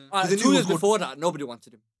wanted him. Yeah. 'Cause they knew 2 he years was good. before that, nobody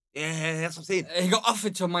wanted him. Yeah, that's what I'm saying. He got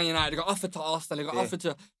offered to Man United, he got offered to Arsenal, he got Yeah. offered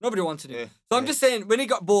to... Nobody wanted him. Yeah. So I'm Yeah. just saying, when he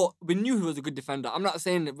got bought, we knew he was a good defender. I'm not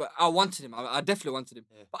saying that, but I wanted him. I definitely wanted him.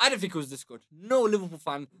 Yeah. But I didn't think he was this good. No Liverpool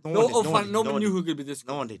fan, No no one did, Old no one fan, did, nobody no one knew did. who could be this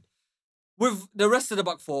good. No one did. With the rest of the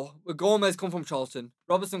back four, with Gomez come from Charlton,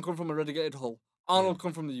 Robertson come from a relegated Hull, Arnold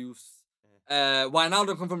come from the youths,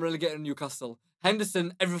 Wijnaldum come from relegated Newcastle,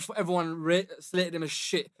 Henderson, everyone slated him as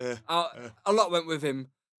shit. A lot went with him.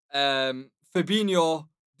 Fabinho,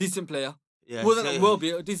 decent player. Yeah. Wasn't yeah, a world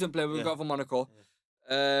beater, decent player we Yeah. got from Monaco.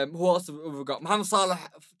 Who else have we got? Mohamed Salah,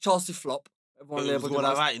 Chelsea flop. Everyone It was labelled going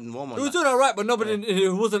him as. alright in Warman. He was doing alright, but nobody. He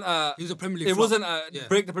wasn't a. He was a Premier League. It flop. wasn't a Yeah.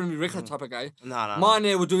 break the Premier League record type of guy. No.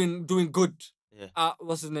 Mane were doing good. Yeah. At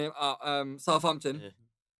what's his name? At Southampton. Yeah.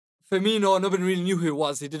 Firmino, nobody really knew who he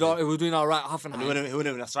was. He was doing alright half and And half. he wasn't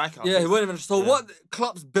even a striker. Yeah, he wasn't even. So Yeah. what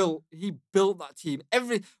Klopp's built, he built that team. I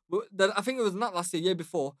think it was not last year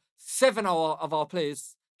before. 7 of our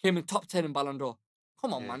players came in top 10 in Ballon d'Or.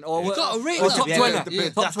 Come on, Yeah. man. Or He's got a rate or now. top Yeah, 20. yeah, yeah.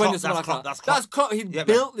 Top That's 20 Klopp, something like that's Klopp, that. that's Klopp. That's Klopp. He Yeah, man.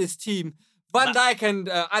 built this team. Van That- Dijk and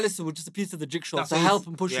Alisson were just a piece of the jigsaw That's to what it help is.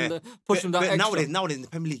 him push Yeah. him that But extra. nowadays in the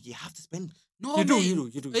Premier League, you have to spend. No, You do, mate.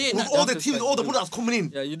 you do. Yeah, With no, You all have the to teams, spend, all the you money do. that's coming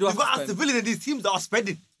in. Yeah, you do You've have got to to spend. stability in these teams that are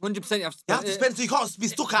spending. 100% you have to You have spend. to spend, so you can't be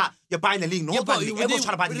stuck at you're buying the league. No Yeah, one's but buying the league. Everyone's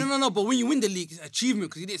trying to buy the league. no. But when you win the league, it's an achievement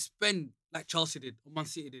because you didn't spend like Chelsea did or Man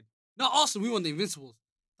City did. Not Arsenal, we won the Invincibles.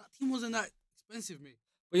 That team wasn't that expensive, mate.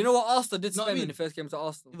 But you know what Arsenal did Know what I spend when mean? he first came to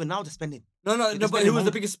Arsenal? Even now they're spending. No, They're but spending he was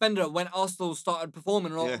the more. biggest spender when Arsenal started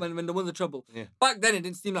performing, Yeah. when they won the treble. Yeah. Back then, it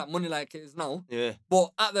didn't seem like money like it is now. Yeah.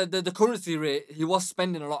 But at the currency rate, he was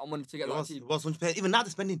spending a lot of money to get It that was, team. it was 100%. Even now they're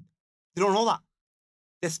spending. They don't know that.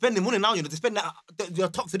 They're spending money now, you know. They're spending, they're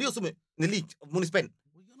top 3 or something in the league of money spent.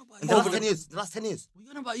 What you on about? In the last Over 10 the- years. The last 10 years. What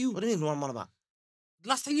you on about you? What do you mean what I'm on about? The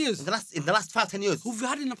last 10 years. In the last 5-10 years. Who've we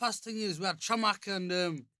had in the past 10 years? We had Chamak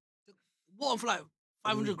and what for like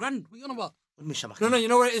 500 grand. What you on about? No, you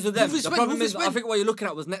know what it is with them? Who've you The spent? problem Who've you is, I spent? think what you're looking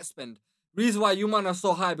at was net spend. Reason why you man are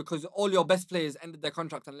so high because all your best players ended their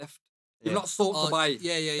contract and left. You're Yeah. not sought to buy.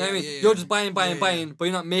 Yeah, You know what I mean? yeah. You're just buying, Yeah, yeah. but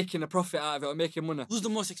you're not making a profit out of it or making money. Who's the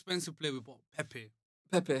most expensive player we bought? Pepe.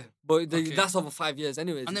 Pepe, but Okay. that's over 5 years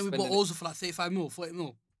anyways. And then we he's bought spending Ozil for like 35 mil, 40 mil.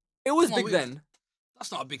 it. It was Come on, big wait. then.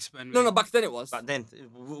 That's not a big spend. No, mate. back then it was. Back then,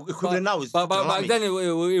 equivalent now is. But back then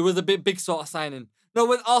it was a big sort of signing. No,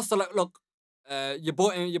 with Arsenal, like, look, you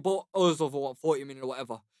bought Ozil for what 40 million or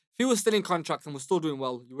whatever. If he was still in contract and was still doing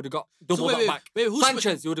well, you would have got double that back. who's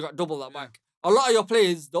Sanchez, you would have got double that Yeah. back. A lot of your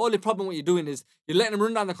players, the only problem what you're doing is you're letting them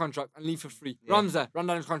run down the contract and leave for free. Yeah. Ramsey, run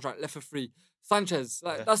down the contract, left for free. Sanchez,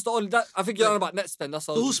 like Yeah. that's the only. I think you're on about net spend. That's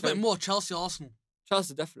all. Who spent more, Chelsea or Arsenal?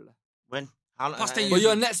 Chelsea definitely. When? How, Past 10 But years.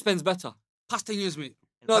 your net spend's better. Past 10 years, mate.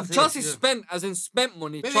 No, Past Chelsea yeah. spent as in spent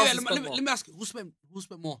money. Wait, Chelsea let spent me, more. let me ask you, who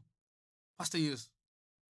spent more? Past 10 years.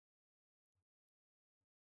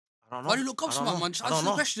 I don't know. Why do you look I don't gobsmacked, know. man? Just I don't answer the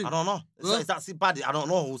know. question. I don't know. Huh? It's that bad. I don't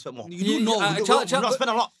know who spent more. You do know. uh, we do- Chel- We've not spent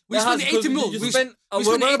a lot. We It spent has, 80 because mil. You We spent, we we're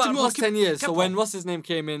spent on 80 about mil. past 10 years. So Kepa. when what's his name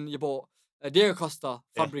came in, you bought Diego Costa,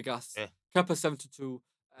 Yeah. Fabregas, Yeah. Kepa 72,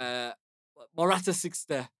 Morata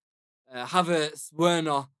 60, Havertz,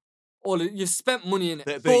 Werner. You spent money in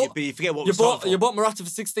it. But you forget what you we started bought you for. bought Morata for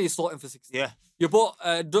 60, you sold him for 60. Yeah, You bought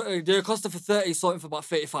Diego Costa for 30, you sold him for about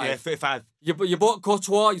 35. yeah, 35. You bought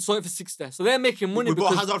Courtois, you sold it for 60. So they're making money We bought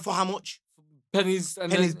because Hazard for how much? pennies and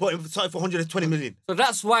Penny's then, bought him for 120 million. so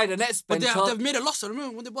that's why the net But spend. they've made a loss. I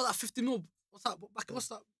remember when they bought that 50 mil. What's that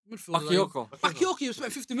midfielder? Bakayoko. Bakayoko, you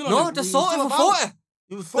spent 50 mil on No, him. they He sold was him for about- 40.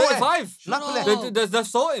 He was 40. 35. Napoli. No. They've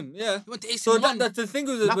sold him, yeah. He went to AC So Milan. that's the thing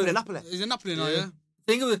with Napoli. He's in Napoli now, yeah.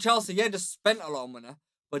 thing with Chelsea, yeah, they spent a lot of money,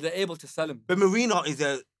 but they're able to sell him. But Marina is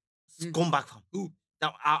a Mm. scumbag fam. Who?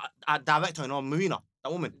 That our director, Marina,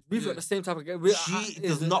 that woman. We've Yeah. got the same type of guy. She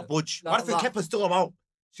does not budge. Why do you think Kepa's still about?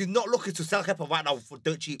 She's not looking to sell Kepa right now for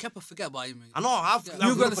dirt cheap. Kepa, forget about him, mate. I know. I've You've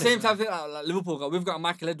got the looked same at it. type of thing like Liverpool got. We've got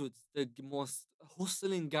Michael Edwards, the most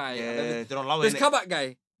hustling guy. I've Yeah, ever- they don't allow This it. Kabak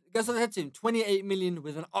guy, guess what I said to him? 28 million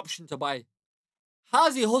with an option to buy.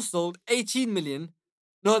 How's he hustled 18 million?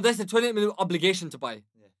 No, they said 28 million obligation to buy.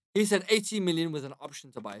 Yeah. He said 18 million with an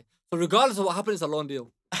option to buy. So regardless of what happened, it's a loan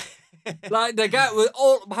deal. Like the guy with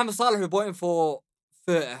all Mohamed Salah who bought him for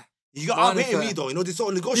 30. You got Minus outrated me that. though. You know they sort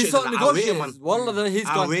of He negotiated. sold Like, outrated, negotiators. man. One of them, he's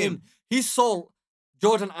gone Outrated. in. He sold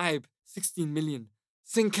Jordan Ibe 16 million.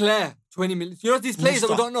 Sinclair 20 million. You know these players that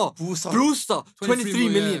we Brewster. don't know. Brewster. 23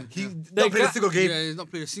 million. He They not played a got- single game. Yeah, he's not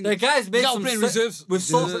playing a single. The guy's made out some playing se- reserves. with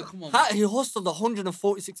Yeah, so come on. he hustled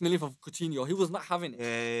 146 million for Coutinho. He was not having it.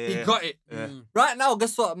 Yeah. He got it. Yeah. Right now,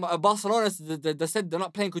 guess what? Barcelona, they said they're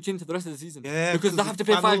not playing Coutinho for the rest of the season. Yeah, because they have to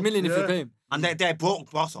pay 5 million if you yeah. pay him. And they're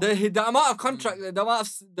broke, Barca. The amount of contract, the amount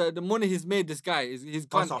of the money he's made, this guy, he's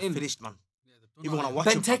gone Barca in. finished, man. Yeah, they've done Even that, when I yeah. watch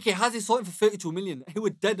him, fam. Benteke has he sold him for 32 million. He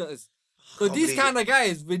was dead at us. So Can't these believe kind of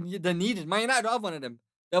guys, when they're needed. Man United don't have one of them.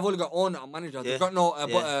 They've only got owner and manager. Yeah. They've got no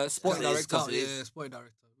Yeah. sporting That's it, director. that's it. Yeah, sporting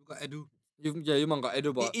director. We've got Edu. You man got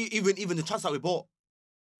Edu, but Even the transfer we bought,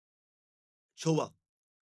 Chilwell.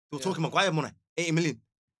 They were Yeah. talking Maguire money, 80 million.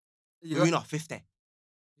 you got- Marina, 50.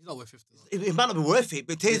 He's not worth 50. though. It might not be worth it,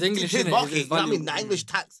 but It's his English, his innit? market, It's you know what I mean? value. The English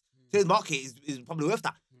tax, his market is probably worth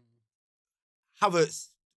that. Havertz,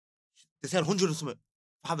 they said 100 or something.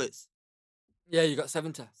 Havertz, yeah, you got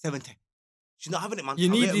 70. 70. She's not having it, man. You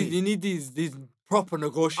I need rate these. me. You need these proper I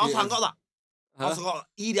negotiators. also haven't got that. I Huh? also got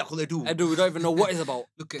idiot called Edu. Edu, we don't even know what it's about.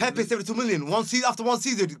 Look at Pepe 72 million. After one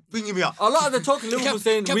season, bringing me up. A lot of the talking Liverpool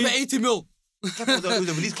saying Kepa we 80 mil. Kepa was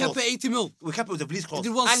a release clause. Kepa 80 mil. We kept it with a release clause. He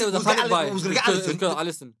did one and it was a was gonna panic get buy. Ali- was gonna get It's 'cause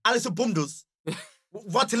Alisson. Alisson. Alisson bummed us.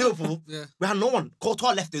 Went to Liverpool. Yeah. We had no one.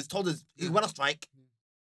 Courtois left us, told us he went on strike.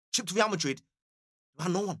 Chipped to Real Madrid. We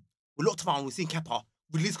had no one. We looked around, we seen Kepa,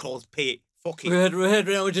 release clause, pay it, fuck We it. heard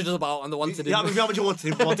Real Madrid is about and the wanted Yeah, him. Real Madrid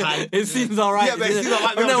wanted him one time. It seems alright. Yeah, but it seems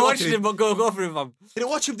alright, I've Real never Madrid watched wanted him, but go for him, fam. Did I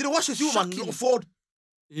watch him? Did I watch this? You man, Shocking. little Ford.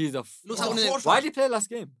 He's a. Looks Oh, like one of them. Ford. Why did he play last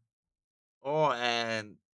game? Oh,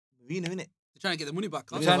 Marina, innit? They're trying to get the money back.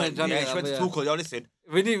 We're aren't trying they? to- trying to- Yeah, she went to yeah. Tuchel. Yo, listen.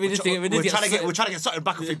 We need to get. We're trying to get something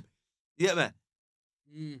back of Yeah. him. Yeah, man.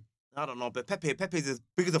 Mm. I don't know, but Pepe is as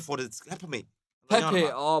big as a Ford as Kepa, mate. Pepe,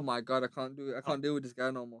 oh my god, I can't do it. I can't deal with this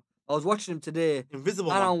guy no more. I was watching him today,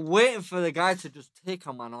 Invisible, and man. I'm waiting for the guy to just take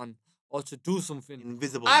a man on or to do something.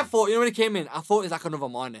 Invisible. I man. thought, you know, when he came in, I thought he's like another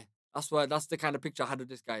Mane. That's the kind of picture I had of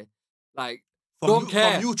this guy. Like, don't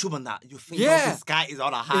care. From YouTube and that, you think, Yeah. oh, this guy is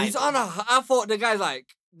on a high. he's on a. I thought the guy's like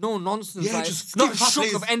no nonsense. Yeah, like, just not skip past shook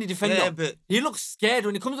plays. of any defender. Yeah, but He looks scared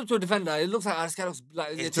when he comes up to a defender. It looks like this guy looks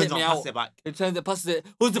like it he'll turns take on me pass out. it back. He turns it, passes it.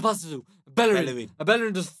 Who's the passer to? Bellerin. Bellerin.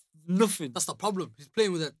 Bellerin does nothing. That's the problem. He's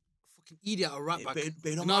playing with a fucking idiot at right back. But it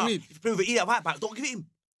You don't know what I matter. mean? If you play with an idiot right back, don't give it him.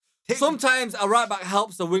 Sometimes a right back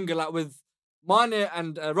helps the winger, like with Mane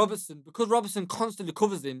and Robertson, because Robertson constantly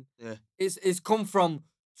covers him. Yeah. It's come from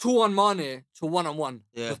 2 on Mane to 1-on-1.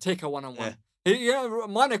 Yeah. He'll take a 1-on-1. Yeah,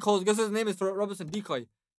 Mane calls, guess his name is for Robertson, decoy.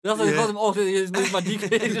 That's what he calls him. Oh, he's my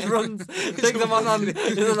decoy. He just runs, takes the man on.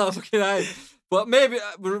 He's not fucking high. But maybe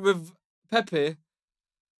with Pepe,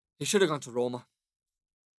 he should have gone to Roma.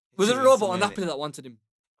 Was it Roma or Napoli that wanted him?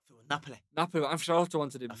 Napoli. Napoli, I'm sure also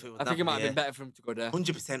wanted him. I think it might have been better for him to go there.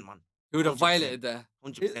 100%, man. He would have 100%. violated there.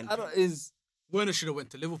 100%. Werner should have went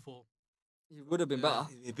to Liverpool. He would have been better.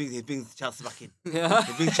 He brings Chelsea back in. Yeah.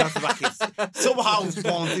 He brings Chelsea back in. Somehow,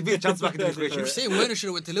 he brings Chelsea back in the I'm equation. saying Werner should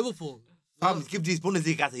have went to Liverpool. Fam, give these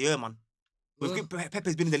Bundesliga guys a year, man.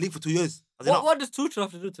 Pepe's been in the league for 2 years. Has he not? What does Tuchel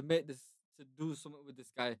have to do to make this, to do something with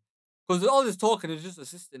this guy? Because all this talking is just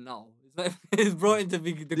assisting now. It's like he's brought in to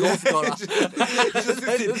be the goal scorer.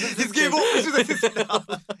 He's gave up. He's just assisting now.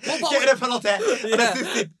 Getting a penalty. And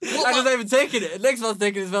assisting. And he's not even taking it. Next man's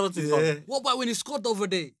taking his penalties. Yeah. What about when he scored the other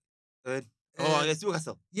day? Oh, yes,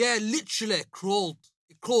 Newcastle. Yeah, literally crawled.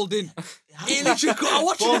 He crawled in. He literally I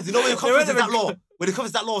watched Bones, it. you know when your confidence is that low? When the confidence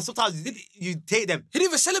is that low, sometimes you take them. He didn't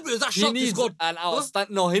even celebrate. It was that He shot he needs scored. an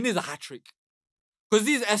outstanding. No, he needs a hat trick. Because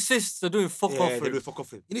these assists are doing fuck off Yeah, for they him. do fuck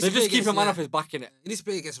off him. He needs They to play just keep against, a man off his back in it. He needs to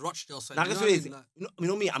play against Rochdale. So Now, you guess know what what I it is? mean? Like, You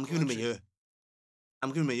know me, I'm giving him a year. I'm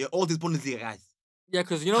giving him a year. All these Bundesliga guys. Yeah,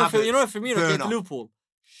 because you know if Firmino came to Werner. Liverpool,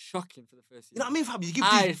 shocking for the first year. You know what I mean, fam? You give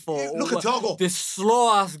I these, thought, look at Thiago. this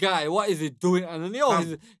slow ass guy, what is he doing? And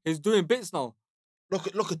then he's doing bits now. Look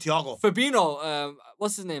at Thiago. Fabinho,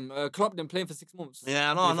 what's his name? Klopp didn't play him for 6 months.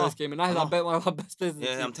 Yeah, I know, in the first game, and now he's one of our best players in the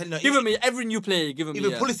Yeah, team. I'm telling you. Give him me every new player. Give him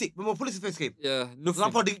Even me. Pulisic. Remember Pulisic first game? Yeah, nothing.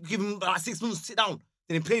 Lampard give him like 6 months to sit down.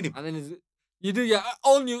 Then he played him. And then you do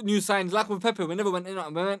all new signs. Like with Pepe, we never went in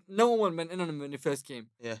on him. No one went in on him when he first came.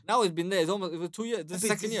 Yeah. Now he's been there. It was 2 years. This is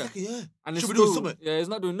Pepe's second year. Second year. And Should he's be doing still- something. Yeah, he's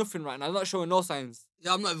not doing nothing right now. He's not showing no signs.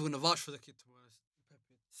 yeah, I'm not even gonna vouch for the kid to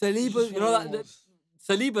Saliba, just you know one that of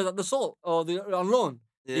Saliba's at the Salt or on loan.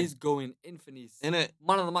 Yeah. He's going in for Nice. Innit?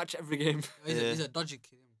 Man of the match every game. He's a dodgy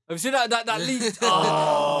kid. Have you seen that leak? Oh.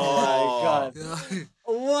 Oh my god. Yeah.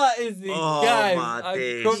 What is this Oh, guy? my I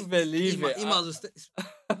days. couldn't believe He it. might as well stay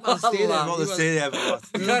Stay there, Allah. brother. Stay there, bro.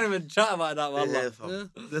 We can't even chat about that one. Yeah, man. fam.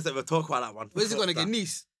 Yeah. Let's not even talk about that one. Where's he Fuck gonna get? that.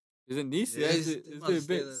 Nice. He's in Nice, Yeah, yeah. He's- He's he might doing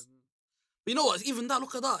stay there. bits. But you know what? Even that,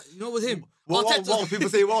 look at that. You know with him. What Arteta- was people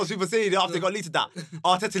saying? What was people saying after they got leaked that?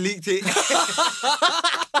 Arteta leaked it.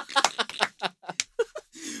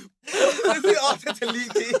 Arteta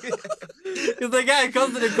leaked it. Because the guy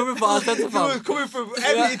constantly coming for Arteta, He was fam. coming from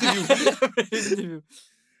every interview. Every interview.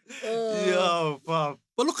 Yo, fam.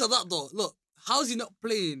 But look at that though. Look, how's he not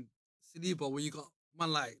playing Saliba when you got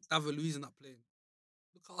man like David Luiz not playing?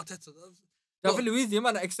 Look at Arteta. David Luiz, your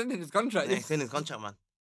man extended his contract. Yeah, extend his contract, man.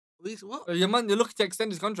 What? Your man, you're looking to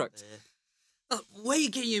extend his contract. Where you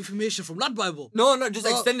getting your information from? Lad Bible. No, just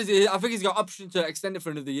Oh. extend it. I think he's got option to extend it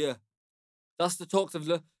for another year. That's the talks of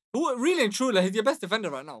who really and truly, he's your best defender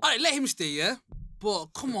right now. Alright, let him stay, yeah? But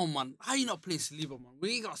come on, man. How you not playing Saliba, man?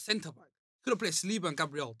 We ain't got a centre back. Could have played Saliba and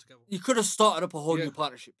Gabriel together. You could have started up a whole Yeah. new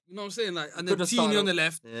partnership. You know what I'm saying? Like, and then Coulda Tini started on the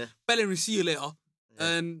left, Yeah. Bellerin, see you later. Yeah.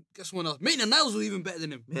 And guess what else? Maitland Niles was even better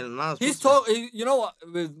than him. Man, now it's He's possible. you know what?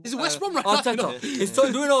 With, He's in West Brom right now, Arteta, you know? he's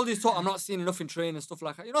doing all these talk. I'm not seeing enough in training and stuff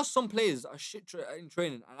like that. You know, some players are shit in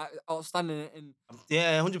training and outstanding in.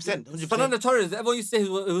 Yeah, 100%. 100%. Fernando Torres, everyone used to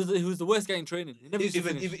say he was the worst guy in training. He never used to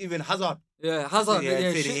finish. Even Hazard. Yeah, Hazard, yeah,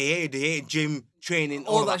 they shit, hate gym training,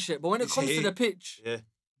 all that shit. But when it It's comes to hate. the pitch, Yeah.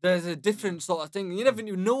 there's a different sort of thing. You never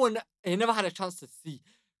knew. He never had a chance to see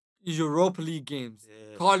Europa League games,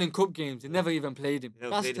 Yeah. Carling Cup games. He never even played him. He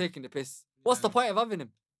never That's played him. taking the piss. What's the point of having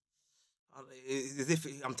him? It's as if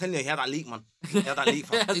I'm telling you, he had that leak, man. He had that leak, He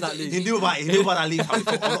fam. has that leak. He knew about it. He knew about that leak. Fam.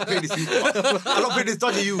 I'm not playing this you. I'm not playing this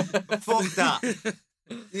dodgy you. Fuck that.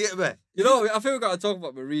 Yeah, man. You know, I think we got to talk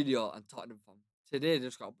about Mourinho and Tottenham. Fam. Today, they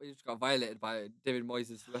just got violated by David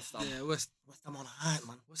Moyes' West Ham. Yeah, West Ham on high,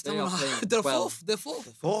 man. They are playing They're well. fourth. They're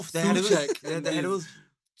fourth. Fourth, they're ahead of us. Souček Yeah, and they're ahead of these- us.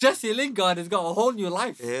 Jesse Lingard has got a whole new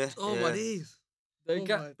life. Yeah. Oh yeah. my days. They Oh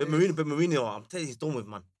get, my But days. Mourinho, I'm telling you, he's done with,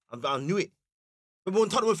 man. I knew it. Remember when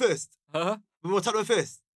Tottenham were first? huh? Remember when Tottenham were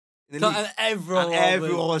first? In the league? And everyone,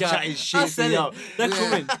 everyone was yeah, chatting I shit said to it. you. They're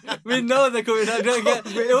Yeah. coming. We know they're coming. They're gonna get,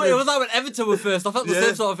 it was like when Everton were first. I felt the Yeah.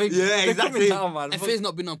 same sort of thing. Yeah, they're exactly. coming down, man. FA's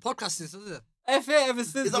not been on podcast since, has it? FA ever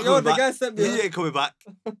since. He's not Yo, coming the back. guy sent me. He ain't coming back.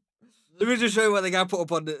 Let me just show you what the guy put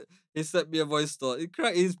up on the. He sent me a voice note.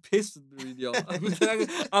 He's pissed with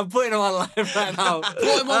Mourinho. I'm putting him on live right now.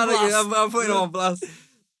 Put him on blast. I'm putting him on blast.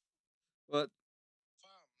 But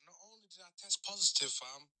Fam, not only did I test positive,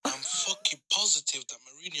 fam, I'm fucking positive that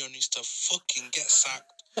Mourinho needs to fucking get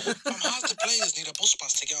sacked. Half the players need a bus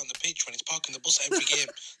pass to get on the pitch when he's parking the bus every game.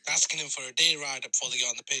 They're asking him for a day ride before they get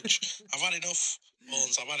on the pitch. I've had enough,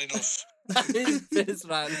 Bones. I've had enough. He's pissed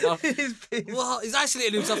right now. He's pissed. Well, he's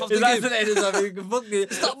isolating himself after He's the game. isolated himself. You can fuck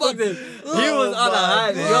this. Stop, Fuck man. this. He was on a my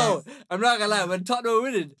high. God. Yo, I'm not gonna lie. When Tottenham were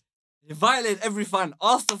winning, he violated every fan.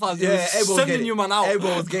 Arsenal fans, he Yeah, was everyone was sending getting you it. man out.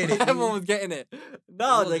 Everyone was getting it. Everyone was getting it.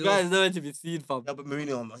 No, the was guy's nowhere to be seen, fam. Yeah, but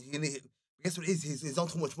Mourinho, guess what it is? He's on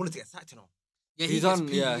too much money to get sacked, you know. Yeah, He's gets on,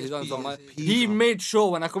 paid, yeah, he he's gets on paid, some. he gets paid. He made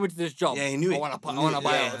sure when I come into this job, Yeah, he knew it. I want to He buy knew it, out.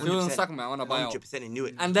 yeah, If he doesn't 100%. sack me, I want to buy out. 100% he knew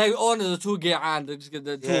it. And their owners are too gay and they just get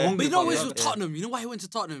the too Yeah. hungry. But you know for what it, is with yeah. Tottenham? You know why he went to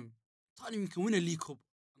Tottenham? Tottenham can win a League Cup.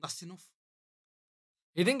 And that's enough.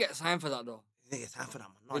 He didn't get signed for that though. I think it's time for that,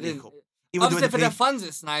 man. He Not a didn't. League Cup. Even Obviously, for when their they play, fans,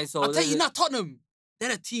 it's nice. So I'll tell you, there's- not Tottenham.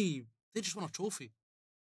 They're a team. They just want a trophy.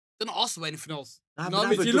 They're not asked about anything else. Nah, You but know what I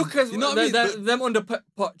that's mean? if you look at You know what I mean? them under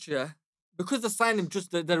Poch, yeah, because they signed him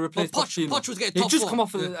just they But replaced Poch Pochettino. was getting He top just four. come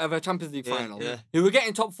off Yeah. of a Champions League Yeah, final. yeah. He was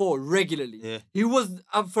getting top 4 regularly. Yeah. He was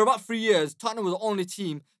for about 3 years. Tottenham was the only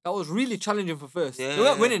team that was really challenging for first. Yeah, They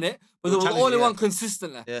weren't yeah. winning it, but They they were were the only challenging, one yeah.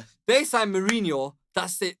 consistently. Yeah. They signed Mourinho.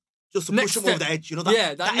 That's it. just to Next push him over step. the edge, you know that?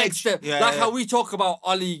 Yeah, that next edge. step. Yeah, like yeah. how we talk about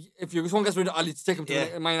Ali. If someone gets rid of Ali to take him to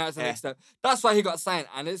Yeah. Man United's the Yeah. next step. That's why he got signed,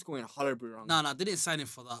 and it's going horribly wrong. Nah, they didn't sign him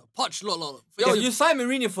for that. Poch, look. Yo, you sign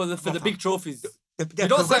Mourinho for the Come on, big fam. trophies. The You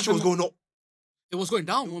don't progression sign was him- going up. It was going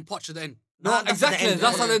down when Poch at the end. No, Nah, that's at the exactly. end,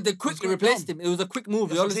 That's yeah. how they It's quickly going replaced down. him. It was a quick move.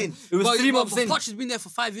 That's what I'm saying. It was 3 months in. Poch has been there for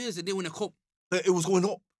 5 years and they win a cup. But it was going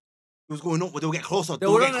up. It was going up, but they would get closer. They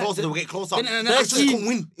were would on get it. closer. They would get closer. And They just 13. couldn't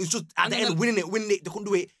win. It was just at And the then end, winning it. They couldn't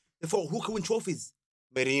do it. They thought, who can win trophies?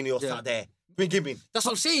 Mourinho Yeah. sat there. Give me. That's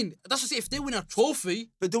what I'm saying. If they win a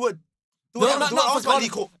trophy, But they were. No, not for asked about God.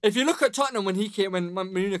 League Cup. If you look at Tottenham when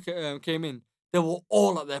Mourinho came in, they were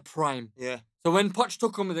all at their prime. Yeah. So when Poch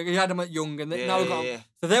took him, he had him at young, and Yeah, now he yeah, got him. yeah.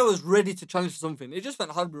 So they was ready to challenge for something. It just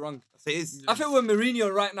went horribly wrong. So it is. I think with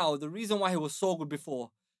Mourinho right now, the reason why he was so good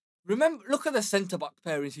before, look at the centre back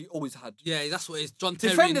pairings he always had. yeah, that's what it is. John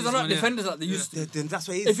Terry Defenders and are not this man, yeah. defenders like they used to. Then that's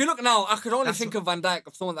what it is. If you look now, I could only That's think what- of Van Dijk,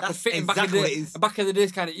 of someone that could that's fit in exactly what it is. back in the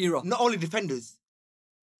days kind of era. Not only defenders,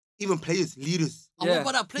 even players, leaders. And Yeah.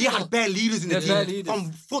 what about that He player? had bare leaders in the Yeah, bare team leaders.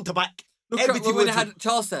 from front to back. Look Every at team when went he had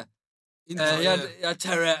Chelsea. He had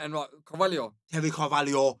Terry and what, Carvalho. Terry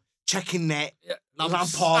Carvalho, checking net, Yeah.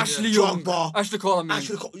 Lampard, Ashley Young. Drogba. Ashley Cole,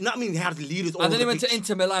 Actually, you know what I mean? He had the leaders all And then he over went the to pitch.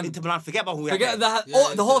 Inter Milan. Inter Milan. Forget about who he Forget had. that.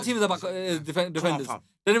 Yeah, The whole yeah, team is about Come on, defenders. fam.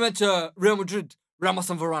 Then he went to Real Madrid, Ramos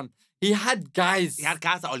and Varane. He had guys. He had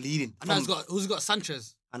guys that are leading. And now who's got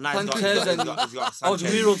Sanchez? And now he's got Sanchez and Sanchez.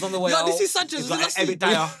 Alderweireld's on the way Yo, out. this is Sanchez. He's got Let's see. Eric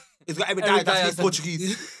Dyer. He's got Eric Dyer Eric that Dyer speaks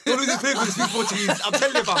Portuguese. The only reason he plays because he speaks Portuguese. I'm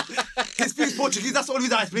telling you, fam. He speaks Portuguese. That's the only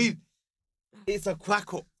reason I speak. It's a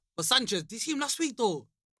quack up. But Sanchez, did you see him last week though?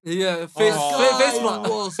 Yeah, Oh. face Guy block.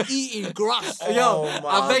 was eating grass. Yo, Oh,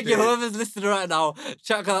 I beg you, man. whoever's listening right now,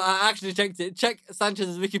 check. I actually checked it. Check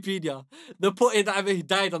Sanchez's Wikipedia. They put in that he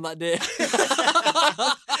died on that day.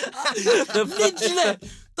 Literally,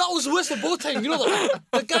 that was worse than Boateng. You know that?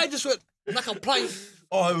 The guy just went like a plank.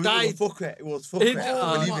 Oh, it Died. was fuck it. It was fuck It- it. I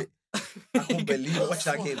can't believe oh, it. I can't believe it. Watch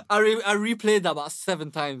that game. I replayed that about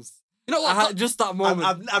 7 times. You know I what? had just that moment.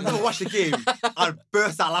 I've never watched a game. I'd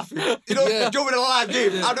burst out laughing. You know, Yeah. during a live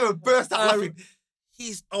game, I've never burst out laughing.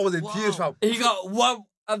 He's I was in Wow. tears, fam. He got one.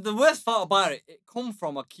 The worst part about it, it come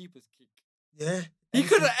from a keeper's kick. Yeah. He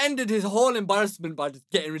could have ended his whole embarrassment by just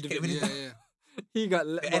getting rid of Get it. rid of yeah. He got.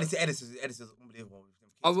 Edison is unbelievable.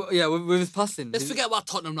 Yeah, with his passing. Let's forget about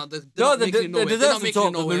Tottenham now. They're No, not they making it nowhere. They're deserve not some making talk,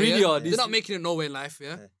 it but nowhere. Mourinho Yeah? are They're decent. not making it nowhere in life.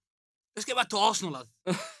 Yeah. Yeah. Let's get back to Arsenal,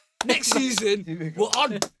 lads. Next season, we're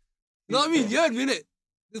on. You know what I mean? You heard me, innit?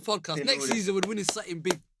 This podcast. Yeah, Next no, season, we're winning something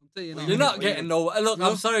big. I'm telling you now. You're not getting nowhere. Look,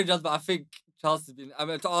 No? I'm sorry, Jazz, but I think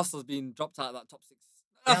Arsenal's been dropped out of that top 6.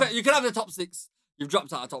 I Yeah. think you can have the top 6. You've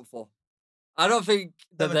dropped out of top 4. I don't think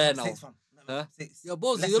they're there now. Huh? Yo,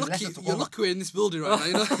 Boz, you're lucky. You're lucky we're in this building right now.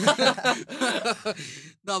 You know.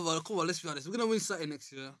 No, but come on. Let's be honest. We're gonna win something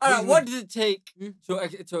next year. All right, what did it take Hmm? to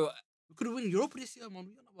We could have won Europa this year, man.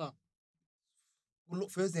 We'll look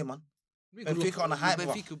Thursday, man. We Benfica on a hype, bro.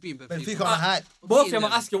 Benfica being Benfica on a hype. both of them?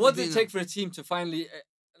 I'm asking, what does it take for a team to finally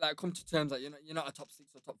come to terms that you're not a top 6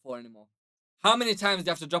 or top 4 anymore? How many times do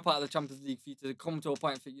you have to drop out of the Champions League for you to come to a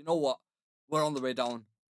point for you know what, we're on the way down?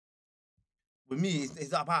 With me,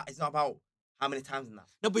 it's not about how many times in that.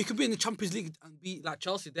 No, but you could be in the Champions League and be like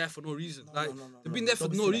Chelsea there for no reason. No, Like no, no, no, they've been no, there for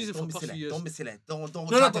don't be no silly. reason for Don't the be past few silly. years. Don't be silly. Don't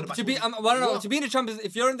No, try but back to be, to- I don't know, What? to be in the Champions,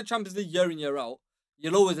 if you're in the Champions League year in year out,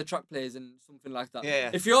 you'll always attract players and something like that.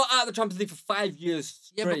 Yeah. If you're out of the Champions League for 5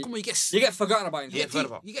 years Yeah, but straight, come on, you get forgotten about. you Yeah, get, forgot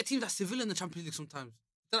team, about. you get teams like Sevilla in the Champions League sometimes.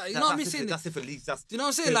 You know what I mean? Saying That's different leagues. That's do you know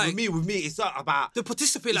what I'm saying? Like with me, it's not about. they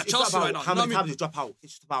participate like It's not Chelsea about right now. how You know many what I times mean? you drop out.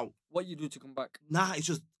 It's just about What you do to come back. it's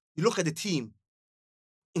just you look at the team,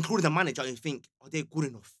 including the manager, and you think, are they good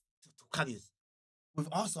enough to carry us? With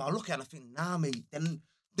Arsenal, I look at it and I think, nah, mate. Then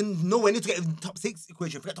nowhere near to get in the top 6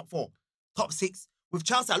 equation. Forget top 4, top 6. With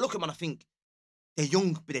Chelsea, I look at them and I think they're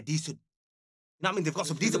young, but they're decent. You know what I mean? They've got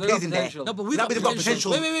some decent They've got players in there. potential. No, but You we've know got what I mean? They've got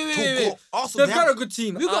potential. potential. Wait. Arsenal, They've got a good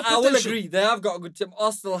team. We've got I will potential. agree. They have got a good team.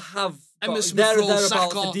 Arsenal have Emma got Smith Rowe, thereabouts a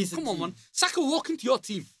Saka. decent Come on, team. man. Saka will walk into your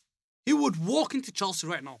team. He would walk into Chelsea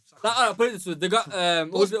right now. Saka. Alright, put it this way. They got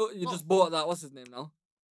you just bought that. What's his name now?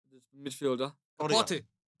 This midfielder. Partey.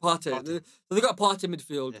 Partey. Partey. So they got Partey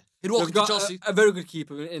midfield. Yeah. He'd walk They've into got Chelsea. a very good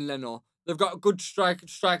keeper in Leno. They've got good strikers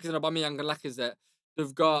in Aubameyang and Lacazette.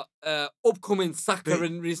 They've got upcoming Saka Wait,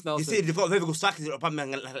 and Reece You Nelson. see, they've got very good strikers in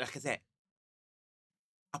Aubameyang, like I said.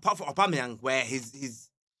 Apart from Aubameyang, where his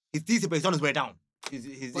decent, but he's on his way down. He's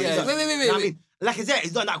Yeah. you know what I mean? Like I said,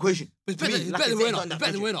 he's not in that equation. He's To better, me, he's Lacazette better than is winner. not in He's that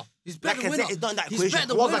better than equation. winner. He's better than Lacazette winner. is not in that He's equation. better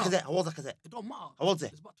than How old winner. Lacazette? How old Lacazette? It don't matter. How old is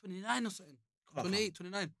it? It's about 29 or something. Come on, 28,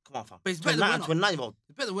 29. Come on, fam. But he's better than winner. 29-year-old.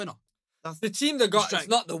 He's better than winner. The team they got Strike. is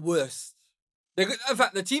not the worst. In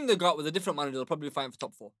fact, the team they got with a different manager, they'll probably be fighting for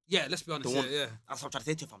top 4. Yeah, let's be honest. The Yeah, one. yeah. That's what I'm trying to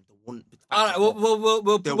say to you, fam. The one. All right, we'll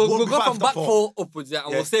They go won't be from fighting back for top 4 upwards, yeah, and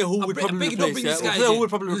Yeah. we'll say who would big- probably big don't replace. bring Yeah, this we'll guy say who again. would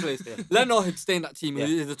probably replace. Yeah. Leno would stay in that team. Yeah.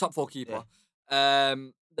 He's the top 4 keeper.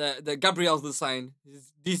 The Gabriel's will sign. He's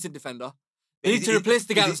a decent defender. They need to replace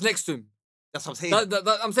the guy that's next to him. That's what I'm saying.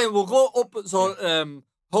 I'm saying we'll go up. So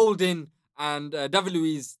Holding and David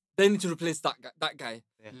Luiz, they need to replace that guy.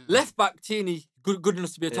 Yeah. Left back Tierney, good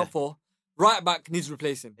enough to be a top 4. Right back needs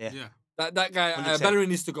replacing. Yeah. Yeah. That guy 100%. Bellerin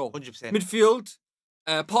needs to go. 100%. Midfield,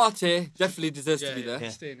 Partey definitely deserves to be there.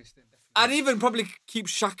 He's staying, definitely. I'd even probably keep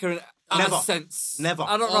Xhaka in Never. a sense. Never.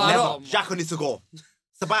 I don't know. Never. I don't. Xhaka needs to go.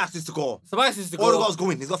 Ceballos needs to go. Ceballos needs to go. Odegaard's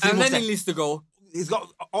going. He's got 3 and months Lennon left. needs to go. He's got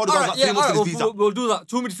All Odegaard's right, got yeah, 3 months all in right, his visa. we'll do that.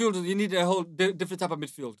 2 midfielders. You need a whole different type of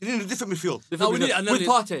midfield. You need a different midfield. No, we need With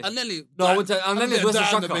Partey. Anelli. No, I wouldn't say Anelli's worse than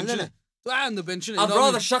Xhaka. Anelli. on the bench. I'd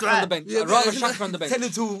rather Xhaka on the bench. I'd rather Xhaka on the bench. Send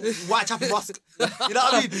him to Whitechapel Mosque. You know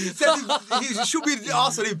what I mean? Send him, he should be the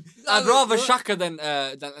Arsenal. I'd rather Xhaka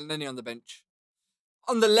than Lenny on the bench.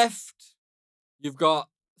 On the left, you've got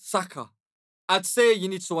Saka. I'd say you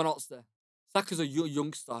need someone else there. Saka's a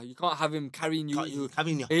youngster. You can't have him carrying you.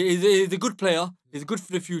 He's a good player. He's good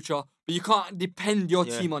for the future. But you can't depend your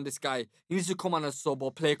team on this guy. He needs to come on as sub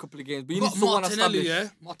or play a couple of games. But you need someone established. Yeah,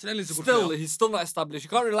 Martinelli's a good Still, player. he's still not established. You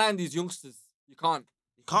can't rely on these youngsters. You can't.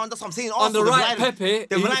 You can't, that's what I'm saying. On the Arsenal, right, Pepe.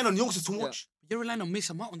 They're relying on youngsters too much. You're relying on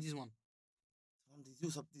Mason Mount on this one.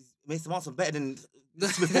 These Mason Mount are better than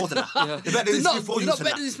Smith Rowe than that. Yeah. They're better than Smith Rowe. They're not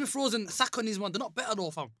better than Smith Rowe and Saka on this one. They're not better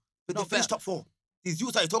though, fam. But they Not finished better. top 4. These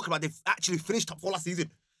youths that you're talking about, they've actually finished top 4 last season.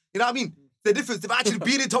 You know what I mean? The difference, they've actually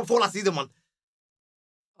been in top 4 last season, man.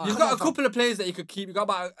 You've Come got on, a fam. couple of players that you could keep. You've got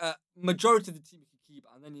about a majority of the team you could keep,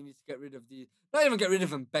 and then you need to get rid of the. Not even get rid of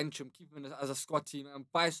them, bench them, keep them as a squad team, and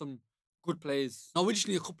buy some good players. No, we just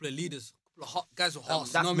need a couple of leaders, a couple of hot guys with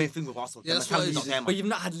hearts. That's you know the what I main mean? thing with Arsenal. Yeah, The that's what it mentality's is. not there, But man. you've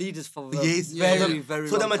not had leaders for Yes. very, Yeah. very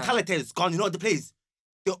So the long time. mentality is gone. You know what the players?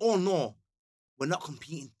 They all know we're not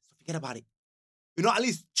competing, so forget about it. You know, at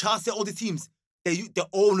least Chelsea, all the teams, the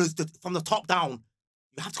owners from the top down,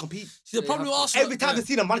 you have to compete. See, the Yeah, problem you with have Arsenal. Every time they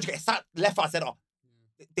see the manager get sacked left or center,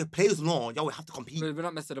 the players know, yo, we have to compete. We're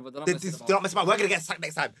not messing about. They're not They're messing not about. messing about. We're gonna get sacked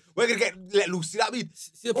next time. We're gonna get let loose. You know what I mean?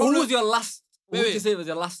 See, the Who problem was your last? Who Wait, would you wait. say was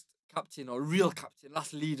your last captain or real captain,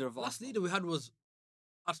 last leader of last Arsenal? leader we had was,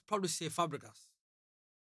 I'd probably say Fabregas.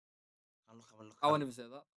 I wouldn't even say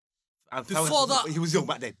that. Before that- he was young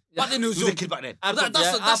back then. Yeah. Back then he He was was a young. kid back then. I That- thought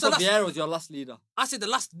that's the- that's the last- Vieira was your last leader. I said the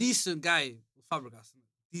last decent guy was Fabregas.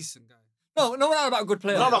 Decent guy. No, we're not about a good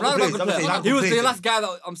player. Not about We're not good about players, I'm saying not He good was the players. last guy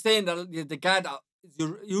that I'm saying that the guy that is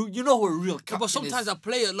you know who a real captain But sometimes is. I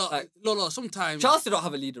play a lot. Like- Sometimes. Chelsea don't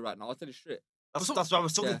have a leader right now. I'll tell you straight. That's why I was Yeah,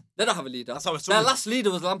 struggling. they don't have a leader. That's why I was Their struggling. last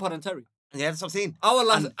leader was Lampard and Terry. Yeah, that's what I'm saying. Our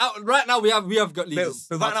last, And- right now we have got But, leaders.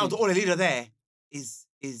 but right now, the only leader there is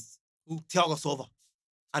Thiago Silva.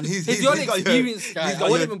 And He's the only got- experienced guy. he's I got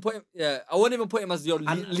wouldn't your- even put him. Yeah, I wouldn't even put him as your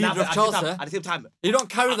and- leader nah, of but Chelsea. At the same time, You don't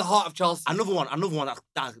carry the heart of Chelsea. another one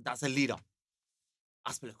that's a leader.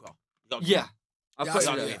 Aspilicueta. Yeah, I've Yeah, put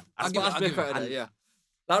I him give there. it. I'll I've give put it, I'll give it. Aspilicueta there, And- yeah.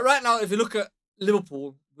 Like right now, if you look at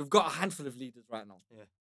Liverpool, we've got a handful of leaders right now. Yeah.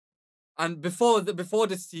 And before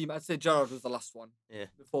this team, I'd say Gerrard was the last one. Yeah.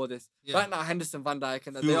 Before this, Yeah. right now Henderson, Van Dijk,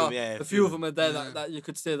 and Few they of are them, yeah, a few few of of them are there Yeah. that you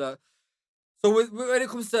could say that. So when it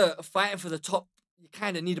comes to fighting for the top, you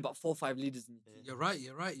kind of need about 4 or 5 leaders in your team. You're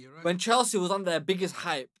right. When Chelsea was on their biggest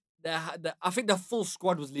hype, I think their full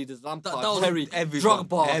squad was leaders. Lampard, that was Terry, Everyone,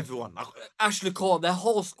 Drogba, everyone. Ashley Cole. Their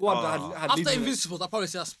whole squad Oh. had After leaders in it. Invincibles, I'd probably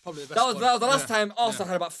say that's probably the best. That was squad. the last Yeah. time Arsenal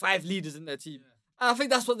had about 5 leaders in their team. And I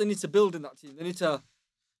think that's what they need to build in that team. They need to,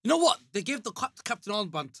 You know what? They gave the captain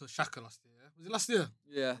armband to Xhaka last year. Yeah? Was it last year?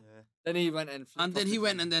 yeah. Then he went and And then he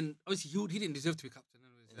went, and then obviously he didn't deserve to be captain.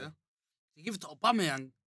 Anyways, yeah. He gave it to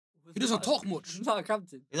Aubameyang. He doesn't talk much. He's not a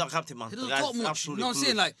captain. He's not captain, man. He The doesn't guy's talk much. You absolutely know what I'm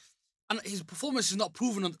saying? clueless. Like, and his performance is not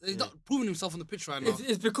proven. He's not proving himself on the pitch right now.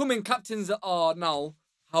 It's becoming captains that are now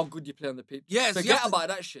how good you play on the pitch. Yes, you Forget have to- about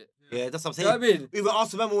that shit. Yeah, that's what I'm You know saying. what I mean? We were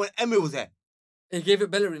also remember when Emery was there. He gave it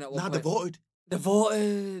Bellerin at one Nah, they point. voted. They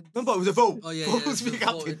voted. Remember, it was a vote. Oh, yeah, Vote yeah, to be they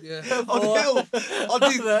captain. voted, yeah. On the hill. On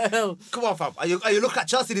the, the hell? come on, fam. Are you looking at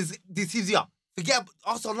Chelsea this season here? Forget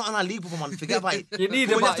Arsenal not in our league, man. Forget about it. You need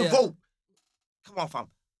When him you out, have to yeah. vote. Come on, fam.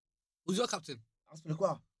 Who's your captain?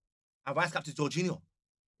 Aspilicueta. Our vice captain Jorginho. You know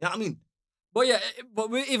what I mean? But yeah,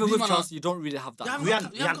 even These with man Chelsea, you don't really have that. You haven't We got-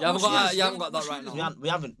 haven't- you haven't we haven't got got- much you haven't years. got that right now.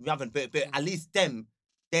 We haven't. But at least them,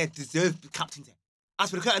 they deserve captains.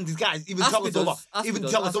 Aspilicueta and these guys, even Aspi Thiago Silva, does, Aspi even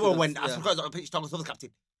does, Thiago Aspi Silva does, when yeah. Aspilicueta's on the pitch, Thiago Silva's captain.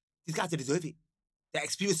 These guys, they deserve it. They're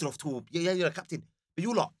experienced enough to, yeah, you're a captain. But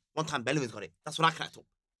you lot, one time Bellinger's got it. That's when I cracked up.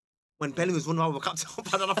 When Bellinger's running around with a captain,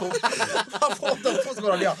 I thought, what the fuck's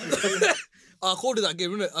going on here? I called it that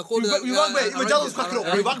game, innit? I called it that We rang me. When Jell was cracking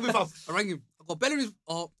up, we rang me, fam. I rang him. I got Bellerin.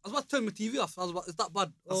 I was about to turn my TV off. I was about, it's that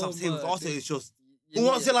bad. That's what I'm saying. With my Arsenal, it's just, You who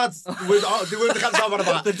wants need it, lads? With the captain I'm on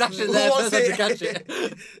about. The dash is Who there, wants first it? to catch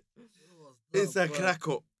it. It's a crack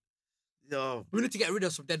up. Yo. We need to get rid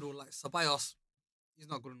of some dead one like Ceballos. He's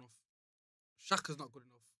not good enough. Xhaka's not good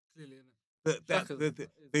enough. Clearly, innit?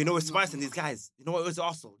 But you know what's surprising? These guys, you know what it was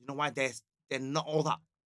Arsenal? You know why they're not all that?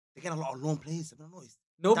 They're getting a lot of lone players. I've noticed.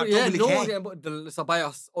 Nobody, That yeah, don't no really one care. getting but the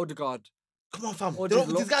Ceballos, Odegaard. Come on, fam. Or They don't-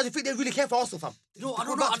 just these guys, you think they really care for Arsenal, fam? No, They're I don't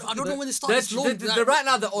going know. back to I don't know when they start They're, this loan. they're right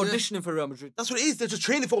now. They're Yeah. auditioning for Real Madrid. That's what it is. They're just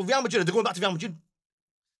training for Real Madrid. They're going back to Real Madrid.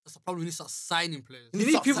 That's the problem. We need to start signing players. You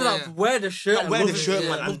need stop people saying- that wear the shirt. Not and wear the love it. shirt, yeah,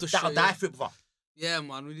 man. love And the that'll shirt, die yeah. for it, brother. Yeah,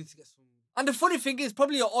 man. We need to get some. And the funny thing is,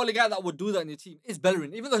 probably your only guy that would do that in your team is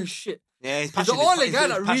Bellerin, even though he's shit. Yeah, he's He's passionate. the only He's guy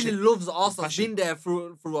that really passionate. loves Arsenal. passionate. Been there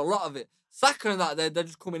through a lot of it. Saka and that, they're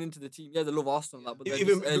just coming into the team. Yeah, they love Arsenal and that, but they're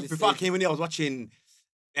Even just early before I stage. came in here, I was watching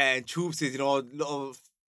Troops, you know, little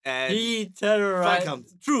He terrorized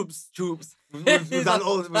Frankham. troops. Troops. With that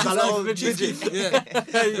old Chief midget. Yeah.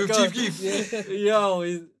 There you With go. Chief Keef. Yo,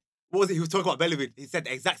 he's, What was it? He was talking about Bellerin. He said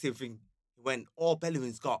the exact same thing. When all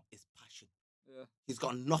Bellerin's got is passion. Yeah. He's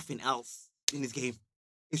got nothing else in his game.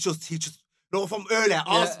 It's just he just no from earlier.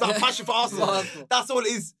 Arsenal, that passion for Arsenal. Arsenal. That's all it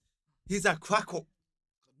is. He's a crack up.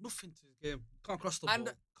 Nothing to his game. Can't cross the And-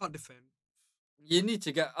 ball. Can't defend. you need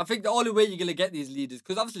to get. I think the only way you're gonna get these leaders,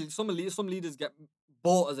 because obviously some leaders get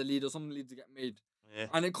bought as a leader, some leaders get made, Yeah.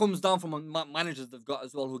 and it comes down from managers they've got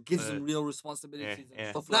as well, who gives them real responsibilities yeah. and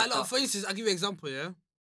stuff Like, like that. for instance, I'll give you an example, yeah?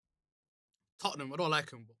 Tottenham, I don't like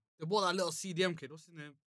him, but they bought that little CDM kid. What's his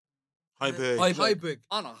name? Højbjerg. Højbjerg.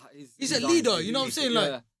 I know He's a leader, you know what I'm he's- saying?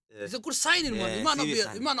 Like, he's a good signing, man. Yeah, He might not serious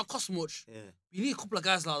signing. it might not cost much. Yeah. You need a couple of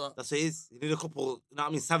guys like that. That's what it is. You need a couple, you know what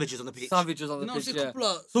I mean, savages on the pitch. Savages on You the know what I'm pitch. saying? Yeah. Couple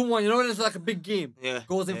of. Someone, you know, when it's like a big game, Yeah.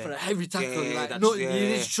 goes in yeah. for a heavy tackle. Yeah, like, that's- no, yeah, you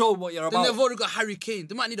need yeah. to show what you're Then about. they've already got Harry Kane.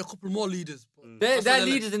 They might need a couple more leaders. But Mm. They're that's what like.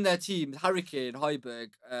 leaders in their team. Harry Kane, Højbjerg,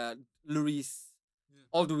 Lloris,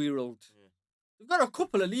 Alderweireld. Yeah. They've got a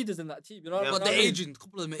couple of leaders in that team. You know, Yeah, what But I they're mean? aging. A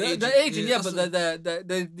couple of them are They're aging. aging, yeah, that's but what-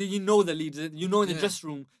 they you know the leaders. You know in the Yeah. dressing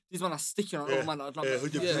room, these men are sticking on. Yeah. Oh man, that's not Yeah, that's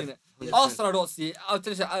 100%. it. 100%. Arsenal, I don't see it. I'll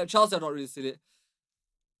tell you, Chelsea, I don't really see it.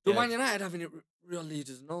 Do Yeah. Man United have any real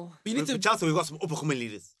leaders? No. But you need For to. Chelsea, we've got some up-and-coming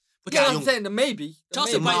leaders. But Yeah, yeah, I'm young. saying that maybe.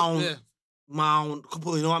 Chelsea maybe. might. Mount. Yeah. Mount,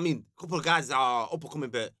 couple, you know what I mean? Couple of guys are up-and-coming,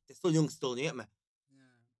 but they're still young still, you get me?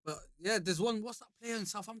 But yeah, there's one. What's that player in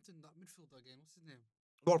Southampton? That midfielder again. What's his name?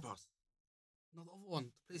 World pass. No, the other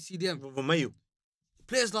one. Plays CDM. Romeo.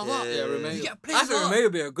 Players like that. Yeah, Yeah, Romeo. You get I players think like that. Romeo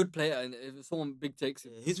would be a good player, and if someone big takes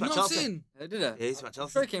him. Yeah, he's You from know what I'm Chelsea. saying? Yeah, did it? Yeah, he's from I'm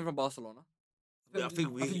Chelsea. sure he came from Barcelona. I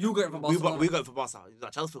think you got it from Barcelona. We got it from Barca. He was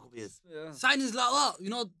at Chelsea for a couple of years. Yeah. Signings like that, you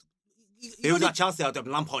know. He was at Chelsea out there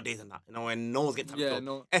Lampard days and that, you know, when no one's getting Yeah, tapped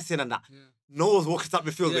no. Essen and that. Yeah. No one's walking up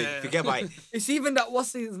midfield, Yeah. mate. Forget about it. It's even that.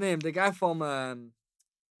 What's his name? The guy from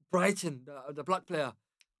Brighton, the black player,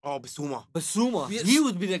 Oh, Bissouma. Basuma. Yes. He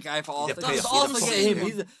would be the guy for He's a Arsenal. player. If He's a Arsenal get player.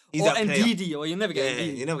 him. He's Or a player. Ndidi, or you never get Yeah,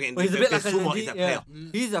 Ndidi. you're never getting But he's a bit like Bissouma a is a Ndidi. player. Yeah.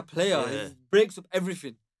 Mm. He's a player. Yeah. He breaks up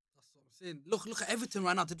everything. That's what I'm saying. Look at Everton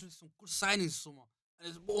right now. They're doing some good signings, summer. And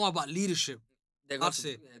it's more about leadership. They I'd got some,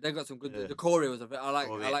 say. yeah, they got some good. Yeah. The Corey was a bit. I like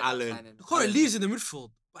Corey, that Allen. signing. The Corey Allen. leads in the midfield.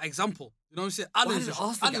 For example, you know what I'm saying? Allen's, did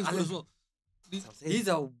Arsenal get Allen's good Allen? as well. That's what I'm saying. He's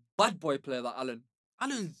a bad boy player, that Allen.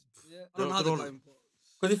 Allen's. Yeah. I don't know how they Don't- got him.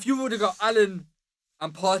 Because if you would have got Allen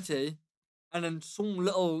and Partey, and then some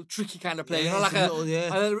little tricky kind of play. You know, Yeah, like some a little,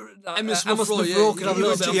 yeah. Emma Smith Rowe, Rowe could yeah, have a he little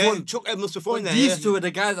was bit of Yeah, fun. Chuck Edmonds before in But there. these yeah. two are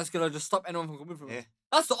the guys that's gonna just stop anyone from coming from Yeah. it.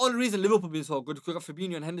 That's the only reason Liverpool being so good. Because we got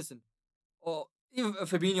Fabinho and Henderson, or even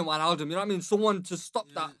Fabinho and Wijnaldum. You know what I mean? Someone to stop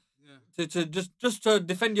that, to just to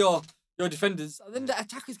defend your defenders, and then the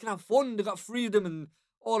attackers can have fun. They got freedom and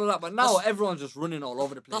all of that. But now everyone's just running all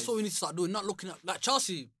over the place. That's what we need to start doing. Not looking at like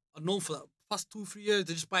Chelsea are known for that. Past 2-3 years,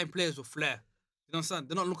 they're just buying players with flair. You know what I'm saying?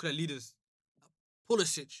 They're not looking at leaders.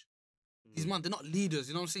 Pulisic, these man, they're not leaders.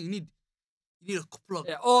 You know what I'm saying? You need a couple of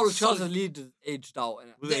all solid- Chelsea leaders aged out.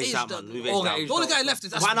 Innit? We've The aged age out, that- man. We've all aged got out. aged The only out. guy left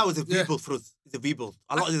is Right now, it's a Yeah. rebuild for us. It's a rebuild.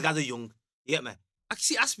 A lot of these guys are young. You get me? I can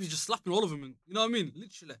see Aspie just slapping all of them. You know what I mean?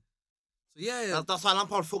 Literally. So yeah. That's why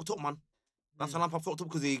Lampard fucked up, man. That's why Lampard fucked up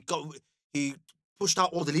because he pushed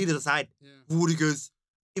out all the leaders aside. Yeah. Rudigers,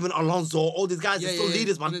 even Alonso, all these guys, they're still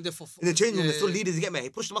leaders, man. And then In the changing room, they're still yeah. leaders, you get me? He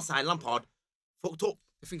pushed them aside, Lampard. Fucked up.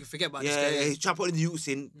 I think you forget about Yeah, this guy. he's trying to put the youths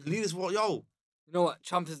in. The leaders were, yo. You know what?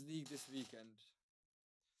 Champions League this weekend.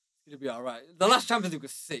 It's gonna be alright. The last Champions League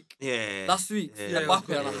was sick. Yeah. Last week, Yeah, Mbappe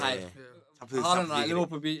yeah, on a yeah, high. yeah. Yeah. Champions Haaland League, like innit?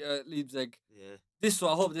 Liverpool beat Leipzig. Yeah. This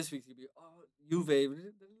one, I hope this week's gonna be Juve. They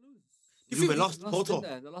lose. Juve lost They Porto.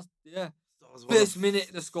 didn't they? They lost. Yeah. That was one First of- minute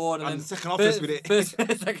they scored, And and the then second half, first first minute. first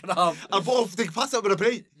minute, second half. And both they pass up with a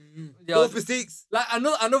play. Yeah, Both mistakes. like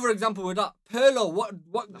another example with that Pirlo. What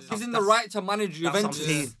gives him the that's- right to manage That's what I'm Juventus?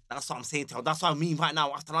 saying. That's what I'm saying to you. That's what I mean right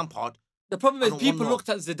now after Lampard. The problem I is don't people want looked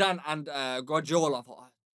at Zidane and Guardiola and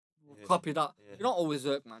thought, we'll Yeah. copy that. Yeah. You don't always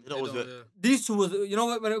work, man. You know, it was These two was, you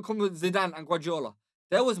know, when it comes with Zidane and Guardiola,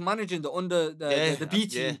 they was managing the B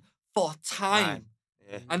team yeah. for time.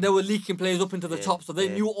 Yeah. And they were leaking players up into the Yeah, top, so they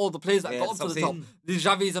yeah. knew all the players that Yeah, got up that's to the what top. I'm These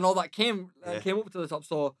Javis and all that came Yeah. up to the top.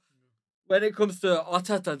 So when it comes to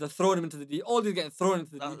Arteta, they're throwing him into the deep. All these getting thrown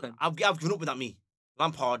into the deep end. I've given up with that. Me,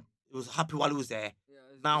 Lampard, he was happy while he was there. Yeah,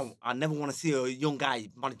 it's Now just- I never want to see a young guy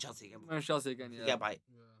manage Chelsea again. Man, Chelsea again, yeah. Forget about it.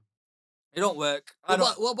 It don't work. I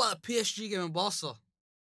don't. What about a PSG game in Barca?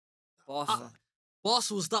 Barca.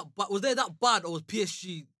 Barca was that bad? Was they that bad or was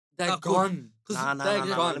PSG? They're that good? gone. Nah, they're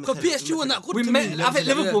nah, gone. let me Because tell you, PSG weren't that good We to me- me. I think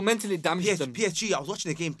Yeah. Liverpool mentally damaged them. PSG, I was watching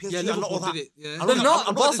the game. PSG, Yeah, are not all Liverpool that. did it. Yeah. I'm They're looking- not. I'm looking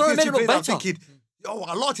at Barcelona this made PSG them look players, I'm better. thinking, yo,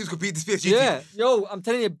 a lot of teams could beat this PSG. Yeah, yo, I'm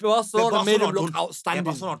telling you, Barcelona Barcelona made them are look done. outstanding.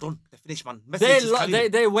 Yeah, Barcelona are done. They're finished, man. Messi They, is just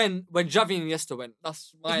carrying. they went when Xavi and Iniesta went.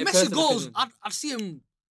 That's my If Messi personal goes, opinion. I'd see him.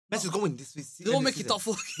 Messi's going this They season. don't make it top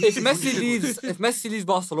 4. If Messi leaves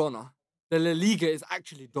Barcelona, the La Liga is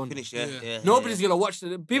actually done. Finish, yeah. Yeah. yeah Nobody's yeah. gonna watch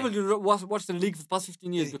the people. Gonna watch the league for the past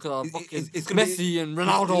 15 years because of fucking it's gonna be- Messi and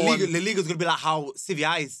Ronaldo. La Liga's gonna be like how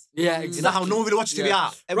Sevilla is. Yeah, Is exactly. that how no one really watches Sevilla? Yeah.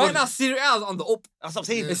 Right Everyone- now, Serie A is on the up. That's what I'm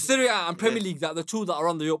saying. It's Serie A and Premier Yeah. League that are the two that are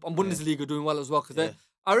on the up, and Bundesliga doing well as well. Because Yeah.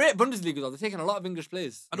 I rate Bundesliga though. They're taking a lot of English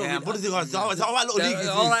players. I don't Yeah, really- Bundesliga is all right little league.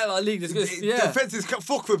 All right, like league. It's good. The Yeah. defense is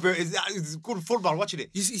fuck for, but it's good football watching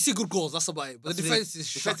it. You see good goals, that's about it. But the defense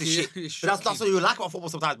is Defense shocking. is shit. It's But that's shocking. what you like about football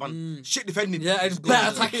sometimes, man. Shit defending. Yeah, it's Good.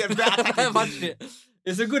 better attacking. Yeah, better attacking. Imagine it.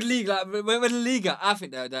 It's a good league. Like when the Liga, I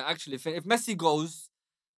think they're actually fit. If Messi goes,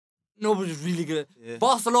 nobody's really gonna. Yeah.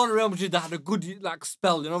 Barcelona, Real Madrid, they had a good like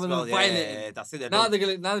spell. You know, when they Well, were yeah, violating. that's it. they're Now done. they're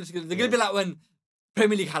gonna be like when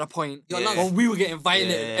Premier League had a point. Yo, Yeah. lads, When we were getting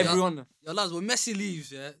violated, Yeah. everyone. yo, lads, when Messi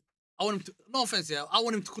leaves, yeah, I want him to. No offense, yeah, I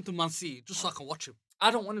want him to come to Man City just so I can watch him. I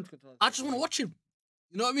don't want him to. I just want to watch him.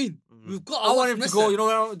 You know what I mean? We've got. I want him watch to Messi. go. You know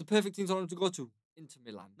where the perfect teams I want him to go to? Inter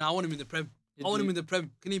Milan. Nah, I want him in the Prem. I want him in the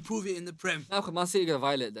Prem. Can he prove it in the Prem? Now, Man City gonna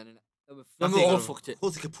violate then, innit? Then Man we're City all gonna- fucked it. Of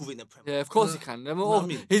course, he can prove it in the Premier. Yeah, of course he can. Then we're know all, what I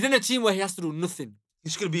mean? he's in a team where he has to do nothing.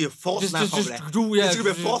 He's gonna be a force now, Just probably. do, yeah. He's gonna be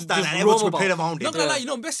a just- force now, just and everyone's roam gonna play about. around Not him. gonna lie, you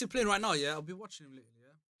know Messi playing right now, yeah. I've been watching him lately, yeah.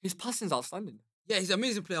 His passing's outstanding. Yeah, he's an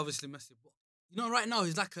amazing player, obviously Messi. But you know, right now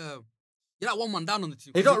he's like you're like one man down on the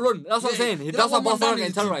team. He don't run. That's what I'm saying. you're That's like how one man Barcelona down getting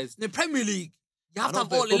in the team. terrorized. In the Premier League, you have to I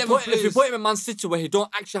have know, all but 11 If you players. put him in Man City where he don't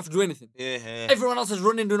actually have to do anything, Yeah. everyone else is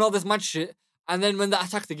running, doing all this mad shit, and then when they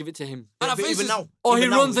attack, they give it to him. And I But think even it's- now, Or he even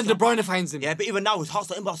now, runs and he's De Bruyne finds him. Yeah, but even now, his heart's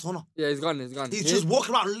not in Barcelona. Yeah, he's gone. He's gone. He's Yeah. just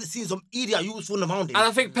walking around seeing some idiot useful around him. And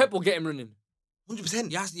I think Pep will get him running.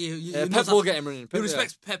 100%. Yeah, Pep will get him running. He Pep,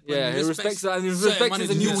 respects Pep. Yeah, and he respects that, and he certain respects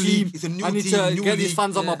it's a managers. new Yeah. team. It's a new I need team, to new get these league.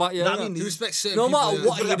 fans on my Yeah. back. Yeah, Nah, I yeah. mean, He respects certain No people, matter yeah.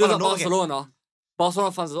 what He's he gonna does get at Ballon d'Or again. Barcelona,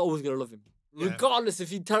 Barcelona fans are always gonna love him. Regardless if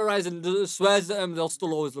he terrorizes and swears at them, they'll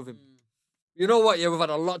still always love him. You know what? Yeah, we've had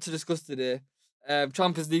a lot to discuss today.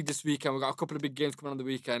 Champions League this weekend. We've got a couple of big games coming on the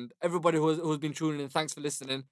weekend. Everybody who's been tuning in, thanks for listening.